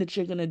doesn't mean that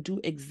you're going to do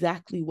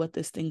exactly what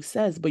this thing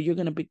says, but you're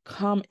going to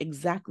become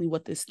exactly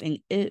what this thing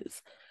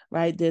is,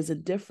 right? There's a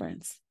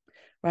difference,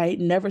 right?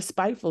 Never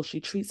spiteful. She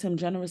treats him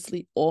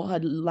generously all her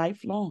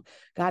life long.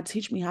 God,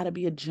 teach me how to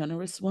be a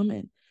generous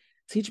woman.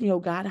 Teach me, oh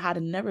God, how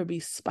to never be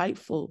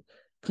spiteful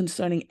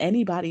concerning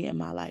anybody in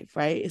my life,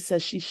 right? It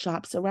says she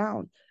shops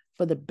around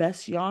for the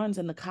best yarns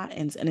and the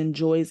cottons and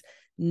enjoys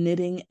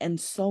knitting and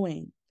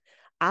sewing.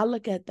 I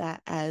look at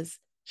that as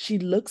she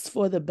looks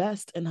for the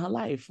best in her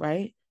life,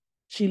 right?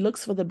 She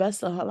looks for the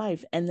best of her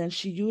life and then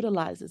she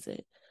utilizes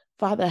it.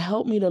 Father,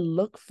 help me to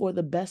look for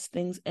the best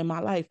things in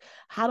my life.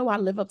 How do I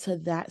live up to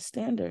that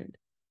standard?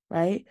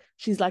 Right?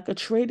 She's like a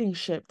trading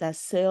ship that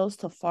sails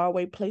to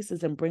faraway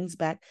places and brings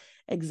back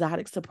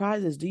exotic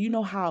surprises. Do you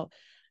know how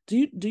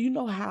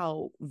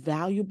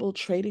valuable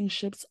trading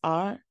ships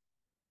are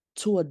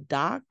to a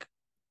dock?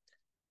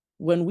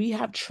 When we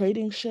have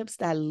trading ships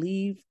that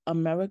leave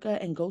America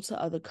and go to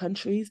other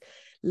countries,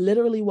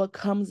 literally what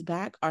comes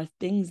back are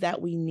things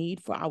that we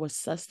need for our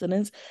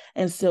sustenance.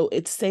 And so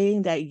it's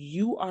saying that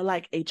you are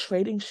like a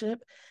trading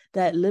ship,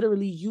 that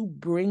literally you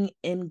bring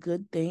in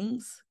good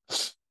things.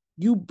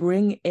 You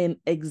bring in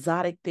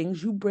exotic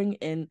things. You bring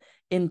in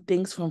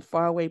things from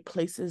faraway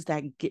places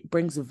that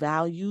brings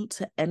value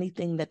to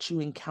anything that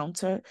you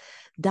encounter.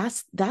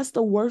 That's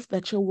the worth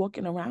that you're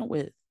walking around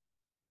with.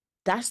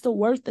 That's the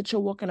worth that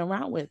you're walking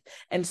around with.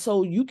 And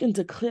so you can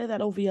declare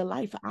that over your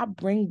life. I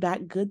bring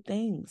back good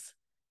things.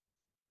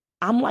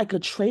 I'm like a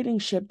trading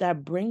ship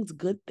that brings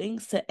good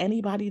things to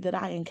anybody that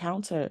I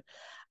encounter.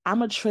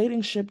 I'm a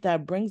trading ship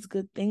that brings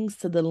good things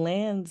to the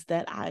lands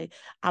that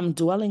I'm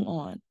dwelling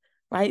on,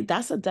 right?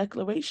 That's a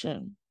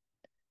declaration.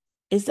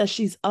 It says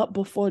she's up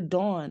before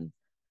dawn,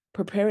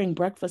 preparing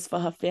breakfast for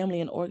her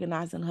family and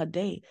organizing her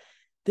day.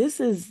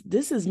 This is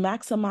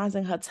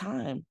maximizing her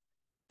time.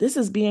 This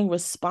is being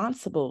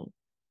responsible.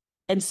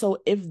 And so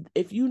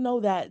if you know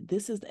that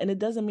this is, and it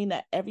doesn't mean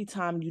that every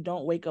time you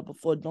don't wake up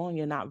before dawn,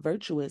 you're not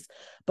virtuous,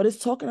 but it's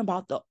talking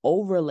about the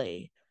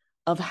overlay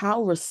of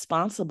how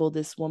responsible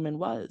this woman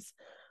was.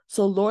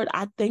 So Lord,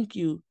 I thank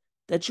you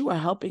that you are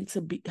helping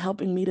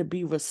me to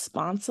be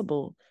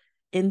responsible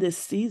in this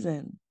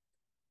season,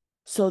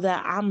 so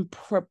that I'm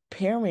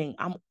preparing,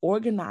 I'm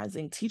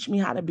organizing. Teach me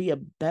how to be a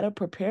better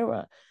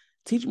preparer.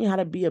 Teach me how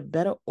to be a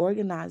better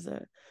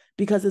organizer,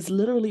 because it's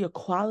literally a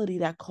quality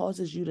that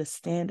causes you to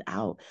stand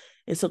out.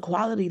 It's a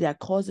quality that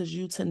causes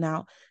you to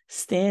now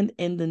stand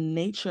in the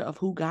nature of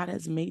who God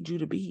has made you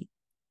to be,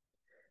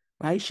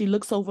 right? She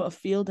looks over a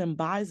field and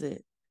buys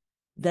it.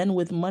 Then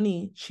with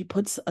money she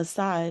puts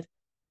aside,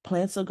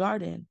 plants a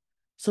garden.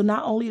 So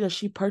not only does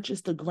she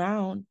purchase the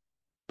ground,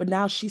 but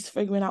now she's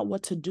figuring out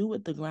what to do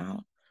with the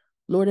ground.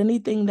 Lord,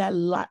 anything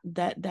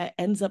that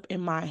ends up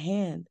in my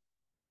hand,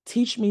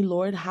 teach me,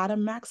 Lord, how to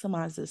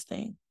maximize this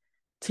thing.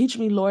 Teach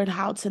me, Lord,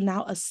 how to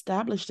now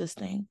establish this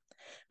thing.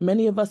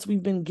 Many of us,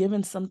 we've been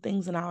given some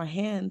things in our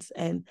hands,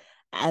 and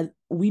as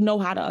we know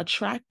how to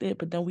attract it,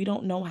 but then we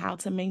don't know how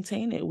to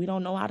maintain it. We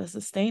don't know how to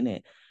sustain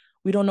it.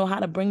 We don't know how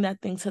to bring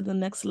that thing to the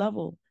next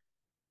level.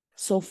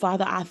 So,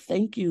 Father, I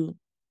thank you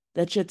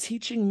that you're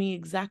teaching me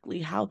exactly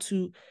how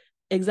to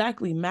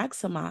exactly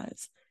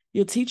maximize.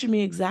 You're teaching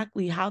me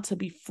exactly how to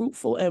be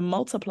fruitful and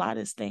multiply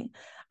this thing.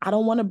 I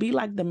don't want to be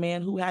like the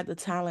man who had the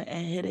talent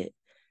and hid it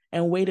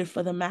and waited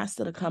for the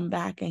master to come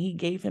back and he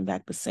gave him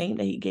back the same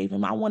that he gave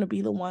him. I want to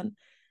be the one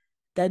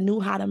that knew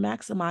how to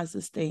maximize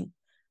this thing,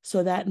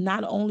 so that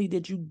not only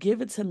did you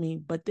give it to me,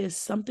 but there's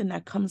something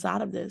that comes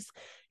out of this.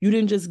 You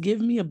didn't just give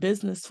me a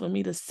business for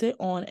me to sit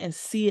on and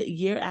see it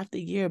year after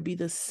year be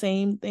the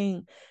same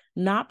thing,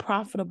 not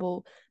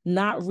profitable,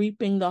 not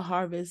reaping the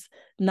harvest,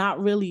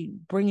 not really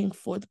bringing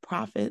forth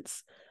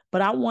profits.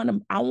 But I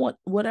want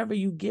whatever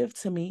you give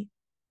to me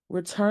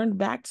returned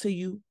back to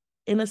you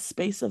in a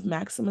space of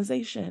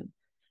maximization.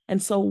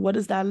 And so what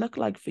does that look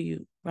like for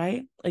you,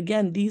 right?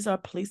 Again, these are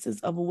places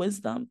of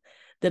wisdom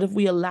that if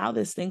we allow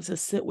this thing to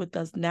sit with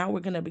us, now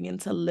we're going to begin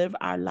to live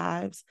our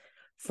lives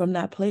from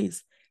that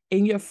place.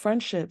 In your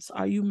friendships,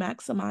 are you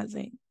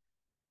maximizing?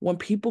 When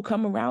people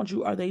come around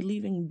you, are they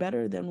leaving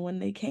better than when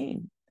they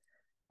came,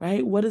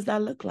 right? What does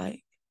that look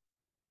like?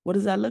 What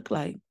does that look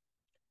like?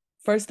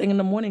 First thing in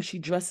the morning, she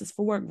dresses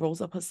for work,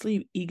 rolls up her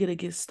sleeve, eager to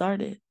get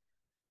started,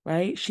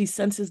 right? She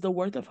senses the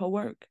worth of her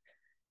work.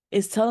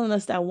 It's telling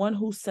us that one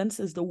who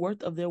senses the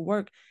worth of their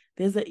work,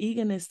 there's an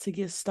eagerness to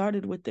get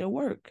started with their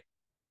work,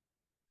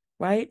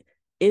 right?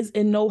 Is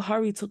in no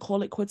hurry to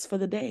call it quits for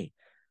the day.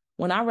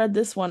 When I read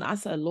this one, I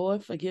said,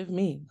 Lord, forgive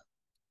me.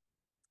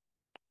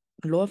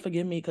 Lord,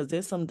 forgive me, because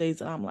there's some days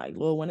that I'm like,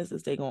 Lord, when is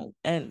this day going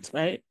to end,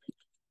 right?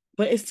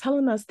 But it's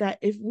telling us that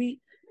if we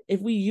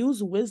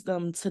use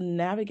wisdom to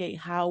navigate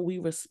how we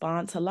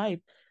respond to life,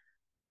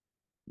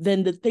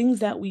 then the things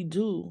that we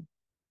do,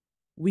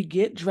 we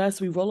get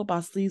dressed, we roll up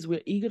our sleeves,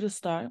 we're eager to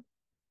start.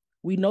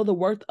 We know the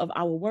worth of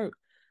our work.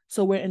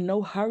 So we're in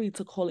no hurry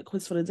to call it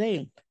quits for the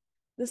day.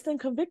 This thing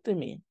convicted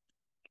me.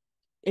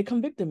 It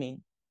convicted me.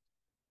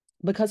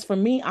 Because for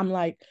me, I'm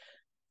like,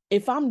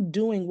 if I'm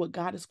doing what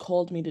God has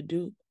called me to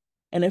do,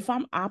 and if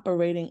I'm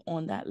operating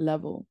on that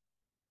level,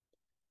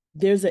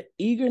 there's an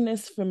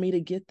eagerness for me to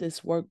get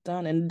this work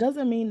done. And it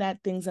doesn't mean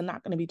that things are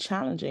not going to be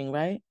challenging,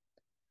 right?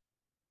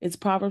 It's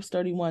Proverbs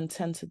 31,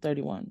 10 to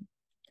 31.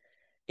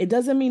 It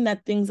doesn't mean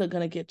that things are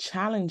going to get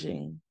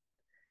challenging,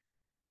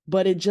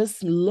 but it's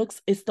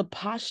the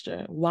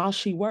posture while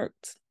she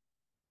worked.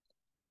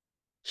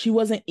 She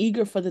wasn't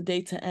eager for the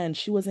day to end.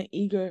 She wasn't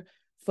eager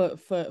for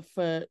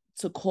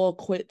to call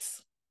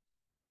quits,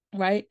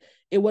 right?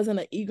 It wasn't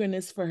an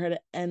eagerness for her to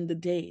end the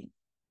day.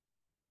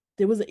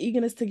 There was an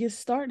eagerness to get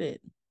started.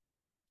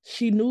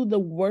 She knew the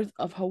worth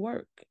of her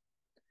work.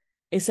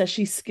 It says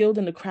she's skilled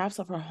in the crafts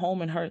of her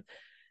home and her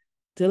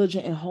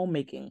diligent in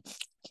homemaking.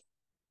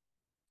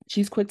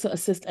 She's quick to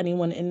assist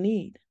anyone in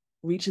need,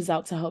 reaches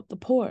out to help the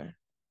poor.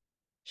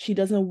 She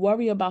doesn't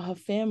worry about her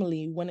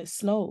family when it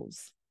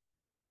snows.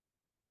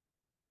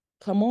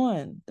 Come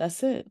on,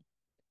 that's it.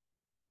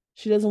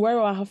 She doesn't worry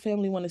about her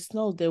family when it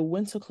snows. Their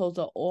winter clothes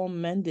are all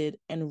mended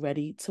and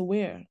ready to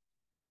wear.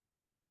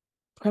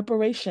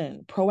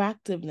 Preparation,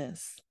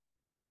 proactiveness.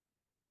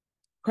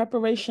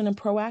 Preparation and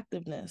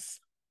proactiveness,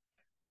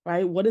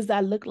 right? What does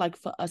that look like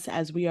for us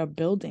as we are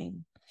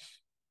building?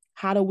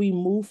 How do we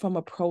move from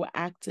a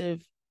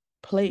proactive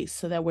place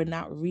so that we're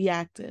not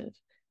reactive?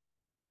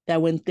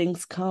 That when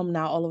things come,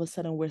 now all of a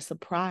sudden we're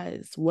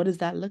surprised. What does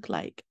that look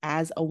like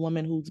as a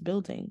woman who's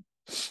building?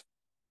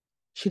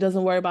 She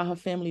doesn't worry about her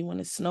family when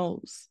it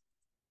snows.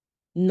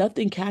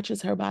 Nothing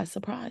catches her by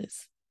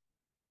surprise.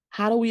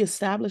 How do we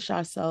establish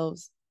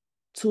ourselves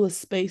to a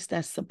space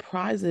that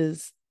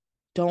surprises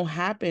don't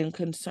happen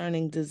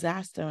concerning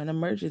disaster and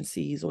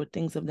emergencies or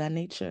things of that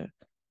nature?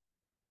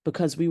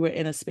 Because we were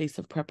in a space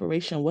of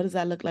preparation. What does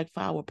that look like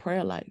for our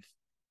prayer life?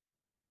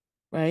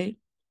 Right?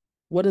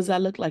 What does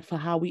that look like for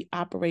how we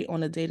operate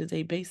on a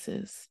day-to-day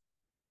basis?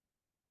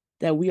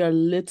 That we are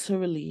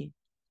literally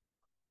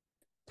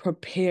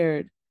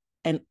prepared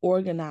and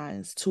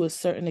organized to a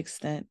certain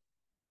extent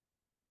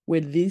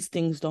where these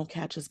things don't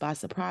catch us by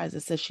surprise.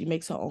 It says she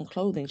makes her own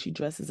clothing. She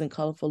dresses in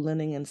colorful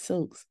linen and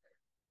silks.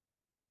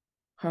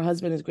 Her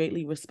husband is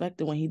greatly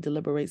respected when he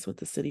deliberates with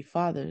the city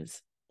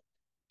fathers.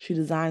 She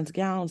designs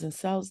gowns and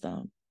sells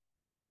them,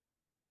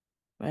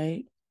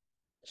 right?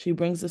 She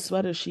brings the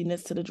sweaters she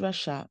knits to the dress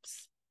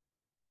shops.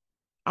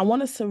 I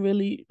want us to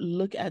really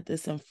look at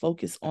this and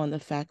focus on the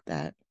fact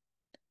that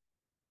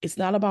it's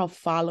not about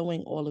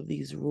following all of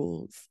these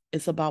rules.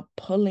 It's about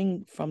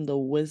pulling from the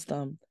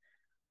wisdom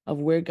of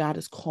where God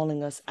is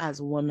calling us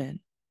as women,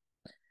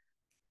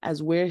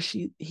 as where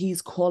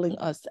he's calling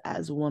us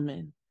as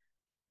women,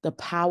 the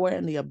power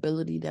and the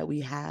ability that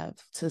we have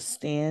to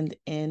stand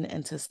in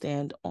and to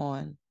stand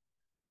on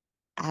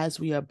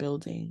as we are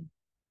building.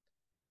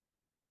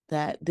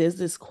 That there's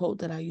this quote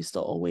that I used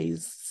to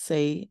always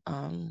say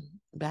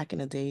back in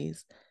the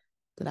days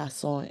that I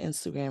saw on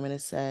Instagram, and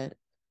it said,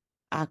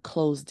 I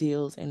close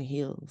deals in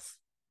heels.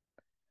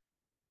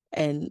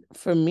 And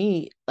for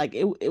me, like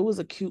it was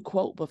a cute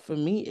quote, but for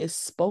me, it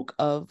spoke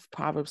of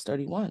Proverbs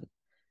 31.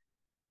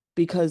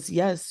 Because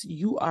yes,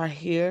 you are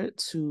here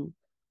to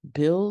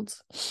build,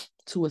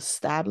 to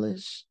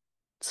establish,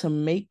 to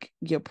make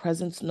your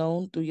presence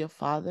known through your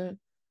Father.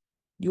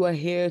 You are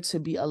here to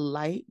be a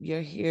light.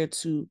 You're here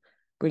to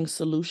bring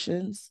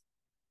solutions.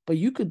 But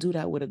you could do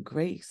that with a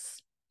grace.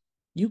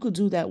 You could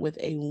do that with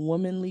a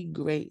womanly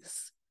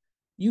grace.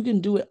 You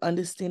can do it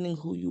understanding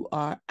who you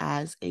are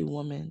as a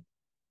woman,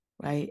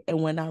 right?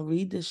 And when I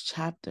read this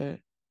chapter,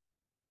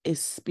 it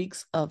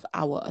speaks of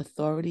our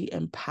authority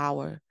and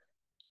power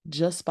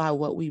just by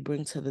what we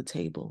bring to the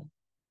table.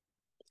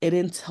 It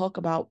didn't talk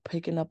about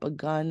picking up a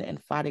gun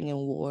and fighting in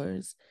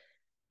wars.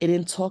 It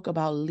didn't talk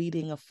about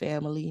leading a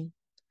family.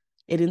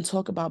 It didn't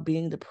talk about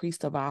being the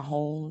priest of our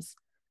homes.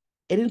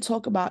 It didn't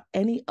talk about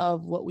any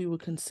of what we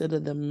would consider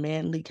the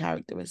manly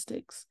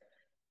characteristics.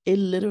 It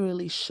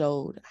literally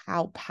showed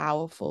how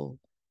powerful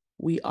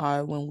we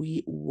are when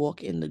we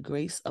walk in the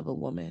grace of a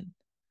woman,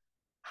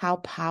 how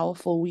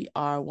powerful we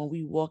are when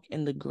we walk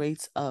in the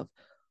grace of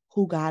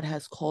who God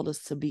has called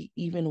us to be,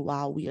 even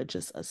while we are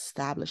just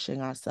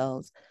establishing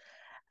ourselves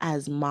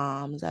as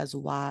moms, as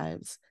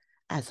wives,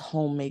 as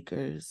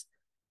homemakers,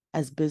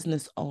 as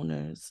business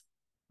owners,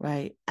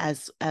 right?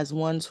 As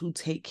ones who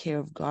take care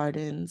of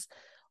gardens.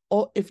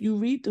 Or if you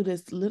read through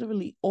this,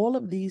 literally all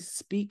of these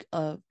speak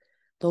of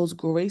those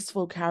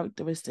graceful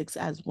characteristics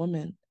as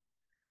women,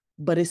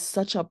 but it's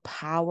such a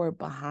power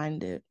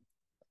behind it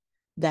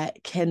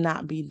that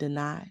cannot be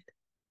denied.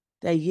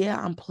 That, yeah,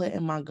 I'm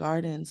planting my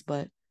gardens,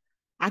 but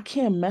I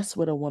can't mess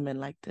with a woman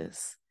like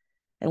this.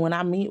 And what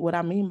I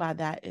mean by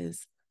that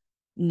is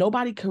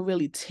nobody could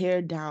really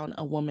tear down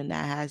a woman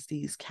that has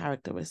these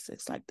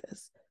characteristics like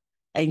this.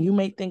 And you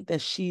may think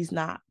that she's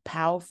not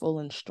powerful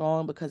and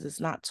strong because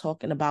it's not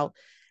talking about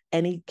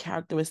any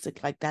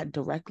characteristic like that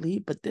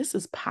directly, but this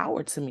is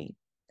power to me.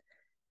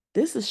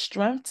 This is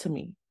strength to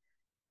me.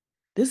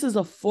 This is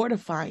a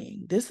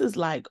fortifying. This is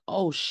like,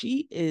 oh,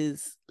 she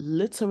is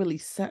literally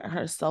set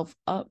herself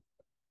up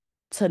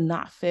to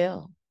not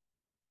fail.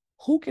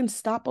 Who can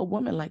stop a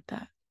woman like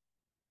that?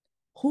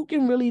 Who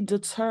can really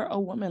deter a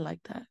woman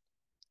like that?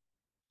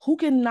 Who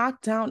can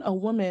knock down a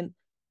woman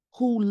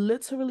who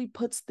literally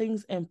puts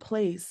things in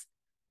place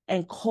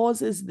and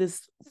causes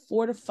this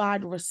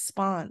fortified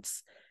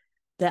response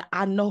that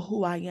I know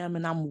who I am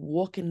and I'm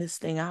walking this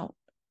thing out?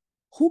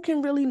 Who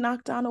can really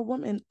knock down a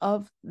woman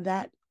of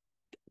that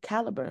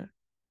caliber?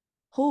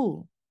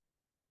 Who?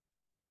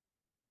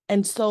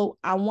 And so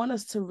I want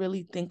us to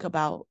really think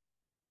about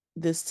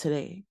this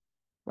today,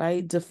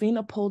 right?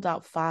 Dafina pulled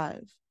out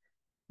 5.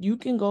 You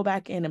can go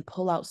back in and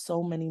pull out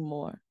so many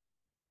more.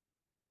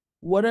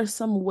 What are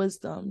some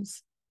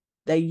wisdoms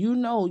that you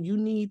know you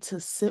need to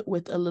sit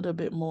with a little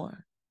bit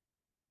more.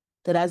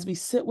 That as we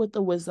sit with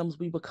the wisdoms,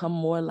 we become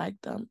more like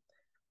them.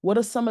 What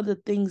are some of the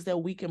things that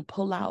we can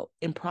pull out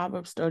in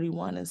Proverbs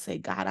 31 and say,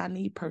 God, I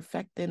need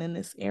perfecting in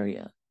this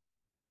area.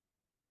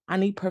 I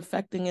need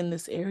perfecting in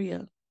this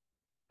area,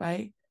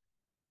 right?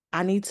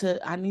 I need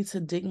to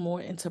dig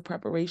more into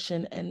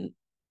preparation and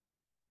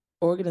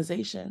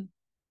organization.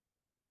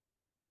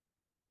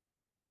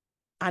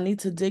 I need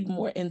to dig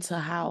more into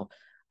how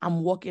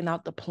I'm walking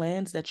out the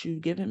plans that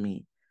you've given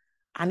me.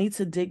 I need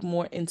to dig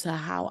more into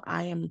how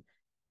I am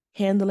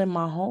handling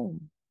my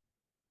home.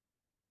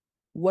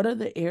 What are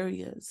the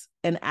areas?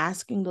 And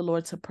asking the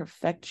Lord to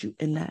perfect you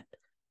in that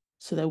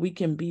so that we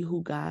can be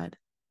who God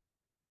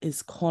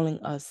is calling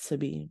us to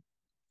be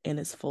in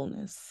his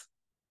fullness.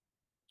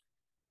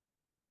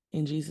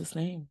 In Jesus'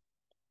 name.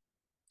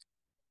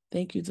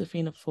 Thank you,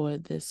 Dafina, for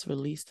this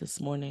release this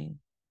morning.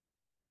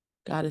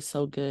 God is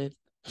so good.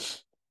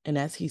 And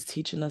as he's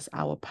teaching us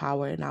our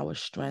power and our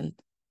strength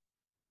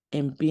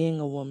in being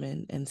a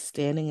woman and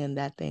standing in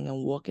that thing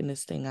and walking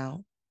this thing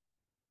out,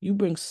 you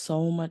bring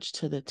so much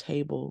to the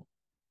table,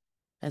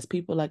 as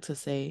people like to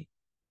say,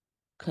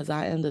 because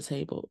I am the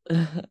table,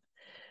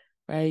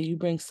 right? You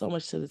bring so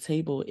much to the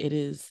table.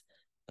 It's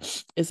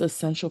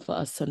essential for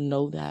us to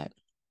know that.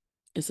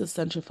 It's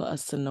essential for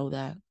us to know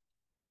that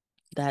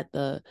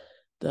the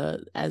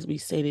as we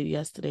stated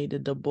yesterday, the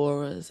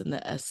Deborahs and the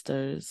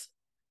Esthers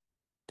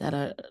that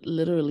are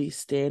literally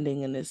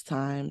standing in this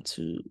time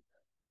to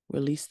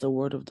release the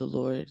word of the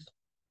Lord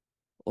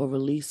or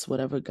release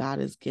whatever God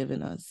has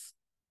given us.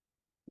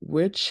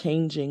 We're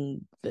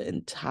changing the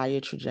entire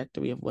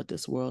trajectory of what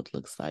this world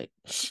looks like.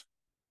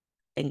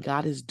 And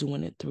God is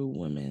doing it through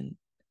women.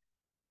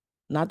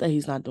 Not that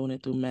he's not doing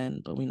it through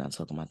men, but we're not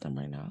talking about them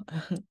right now.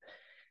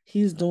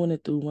 He's doing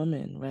it through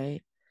women,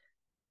 right?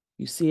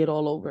 You see it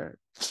all over.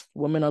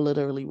 Women are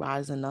literally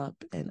rising up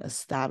and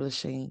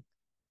establishing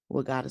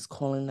what God is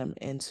calling them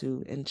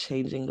into and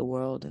changing the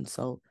world. And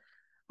so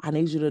I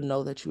need you to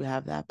know that you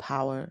have that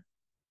power,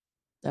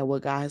 that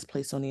what God has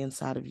placed on the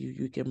inside of you,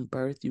 you can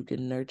birth, you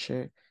can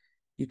nurture,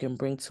 you can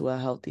bring to a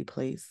healthy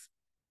place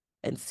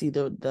and see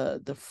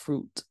the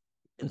fruit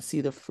and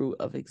see the fruit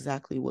of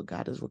exactly what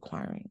God is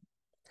requiring.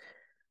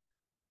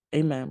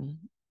 Amen.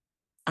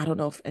 I don't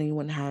know if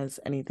anyone has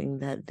anything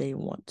that they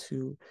want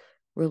to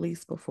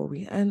release before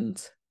we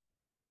end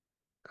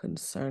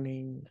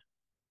concerning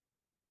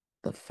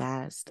the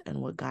fast and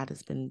what God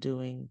has been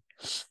doing,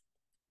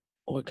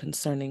 or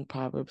concerning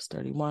Proverbs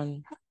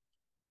 31.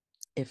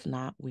 If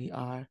not, we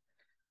are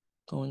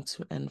going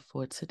to end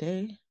for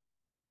today.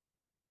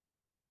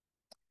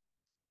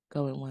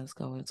 Going once,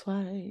 going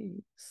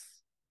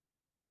twice.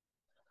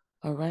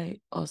 All right,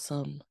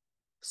 awesome.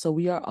 So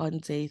we are on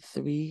day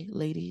 3,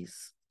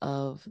 ladies,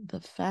 of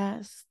the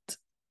fast.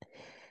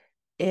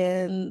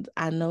 And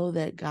I know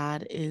that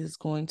God is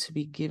going to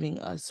be giving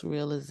us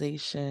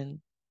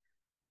realization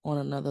on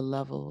another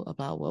level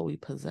about what we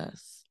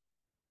possess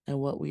and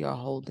what we are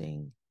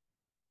holding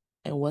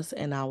and what's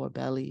in our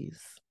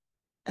bellies.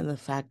 And the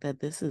fact that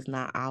this is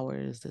not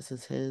ours, this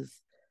is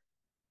his,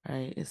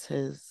 right? It's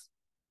his.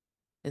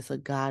 It's a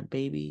God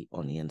baby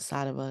on the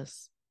inside of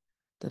us,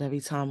 that every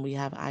time we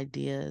have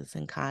ideas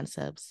and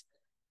concepts,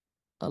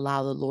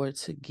 allow the Lord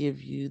to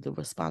give you the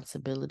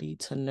responsibility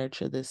to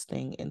nurture this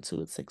thing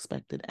into its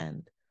expected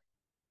end.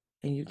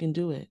 And you can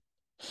do it.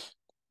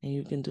 And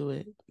you can do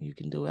it. You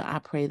can do it. I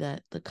pray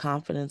that the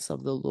confidence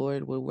of the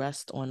Lord will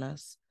rest on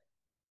us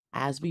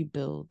as we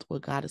build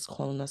what God is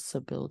calling us to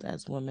build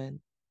as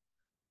women.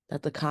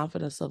 That the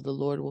confidence of the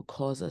Lord will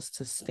cause us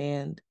to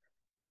stand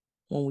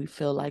when we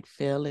feel like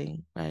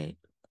failing, right?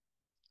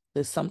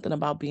 There's something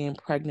about being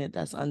pregnant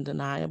that's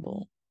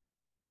undeniable.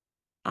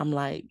 I'm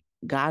like,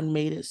 God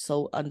made it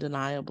so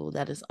undeniable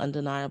that it's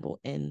undeniable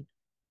in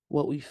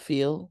what we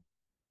feel.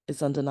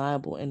 It's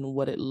undeniable in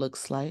what it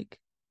looks like,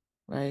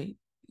 right?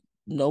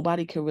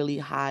 Nobody can really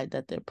hide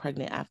that they're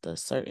pregnant after a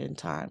certain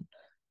time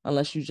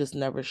unless you just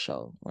never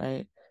show,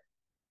 right?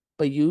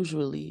 But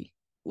usually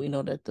we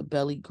know that the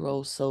belly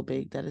grows so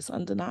big that it's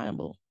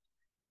undeniable.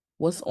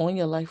 What's on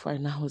your life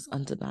right now is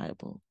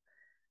undeniable.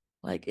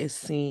 Like, it's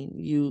seen.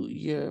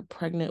 You're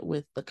pregnant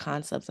with the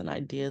concepts and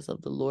ideas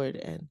of the Lord,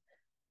 and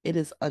it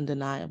is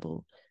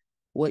undeniable.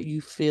 What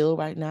you feel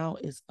right now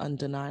is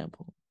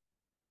undeniable.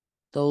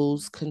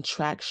 Those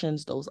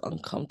contractions, those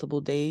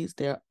uncomfortable days,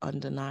 they're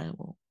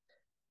undeniable,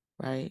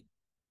 right?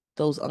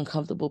 Those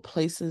uncomfortable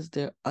places,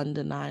 they're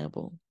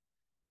undeniable.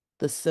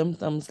 The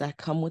symptoms that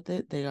come with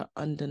it, they are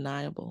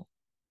undeniable.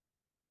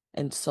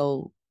 And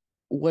so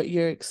what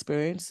you're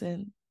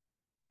experiencing,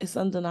 it's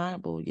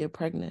undeniable. You're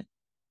pregnant.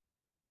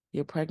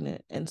 You're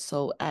pregnant. And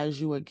so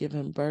as you are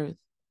giving birth,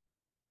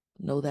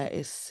 know that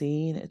it's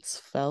seen, it's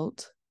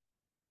felt.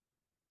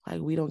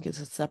 Like, we don't get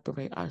to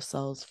separate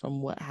ourselves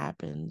from what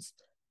happens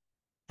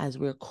as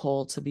we're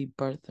called to be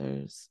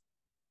birthers,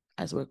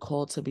 as we're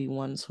called to be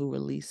ones who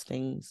release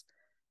things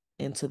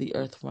into the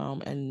earth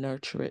realm and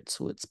nurture it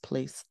to its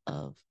place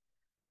of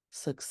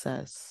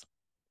success.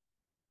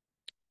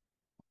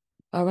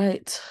 All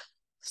right.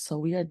 So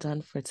we are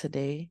done for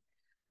today.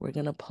 We're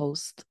going to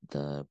post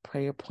the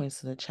prayer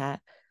points in the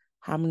chat.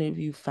 How many of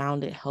you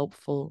found it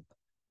helpful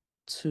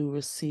to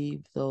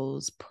receive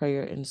those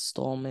prayer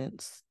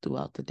installments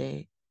throughout the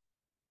day?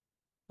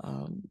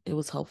 It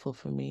was helpful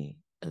for me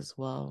as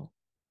well.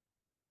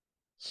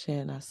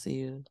 Shan, I see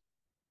you.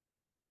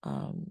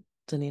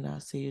 Danina, I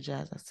see you.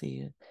 Jazz, I see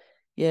you.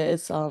 Yeah,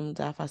 it's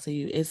Daph, I see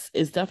you. It's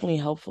definitely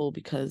helpful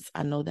because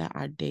I know that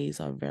our days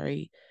are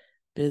very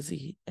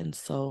busy, and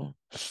so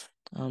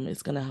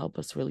it's gonna help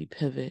us really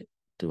pivot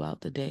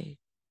throughout the day.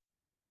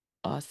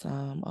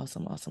 Awesome,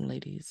 awesome, awesome,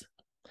 ladies.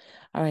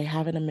 All right,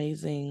 have an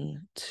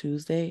amazing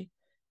Tuesday.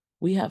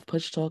 We have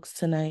push talks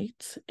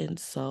tonight, and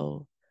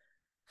so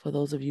for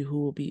those of you who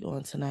will be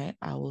on tonight,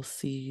 I will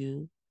see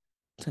you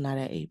tonight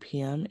at 8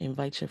 p.m.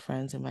 Invite your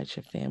friends, invite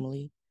your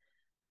family.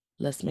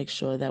 Let's make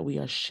sure that we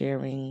are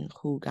sharing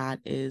who God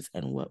is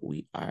and what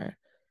we are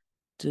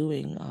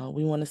doing.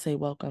 We want to say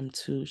welcome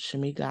to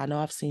Shamika. I know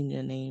I've seen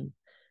your name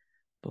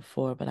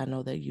before, but I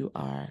know that you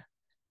are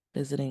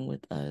visiting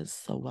with us.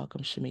 So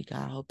welcome, Shamika.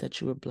 I hope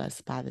that you were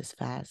blessed by this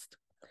fast.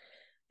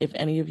 If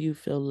any of you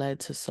feel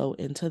led to sow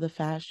into the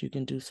fast, you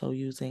can do so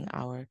using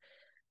our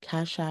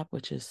Cash App,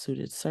 which is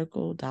Suited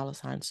Circle,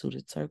 $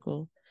 Suited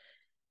Circle.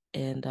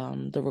 And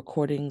the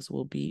recordings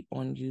will be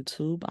on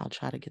YouTube. I'll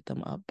try to get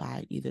them up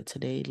by either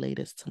today,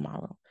 latest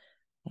tomorrow.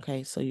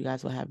 Okay, so you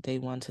guys will have day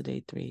 1 to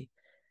day 3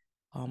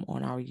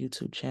 on our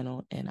YouTube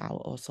channel, and I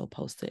will also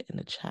post it in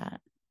the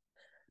chat.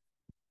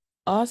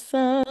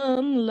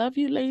 Awesome. Love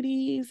you,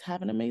 ladies.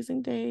 Have an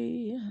amazing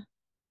day.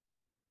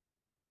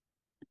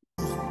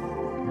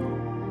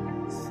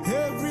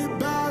 Every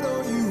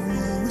battle you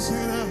lose,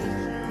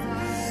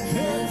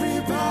 every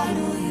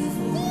battle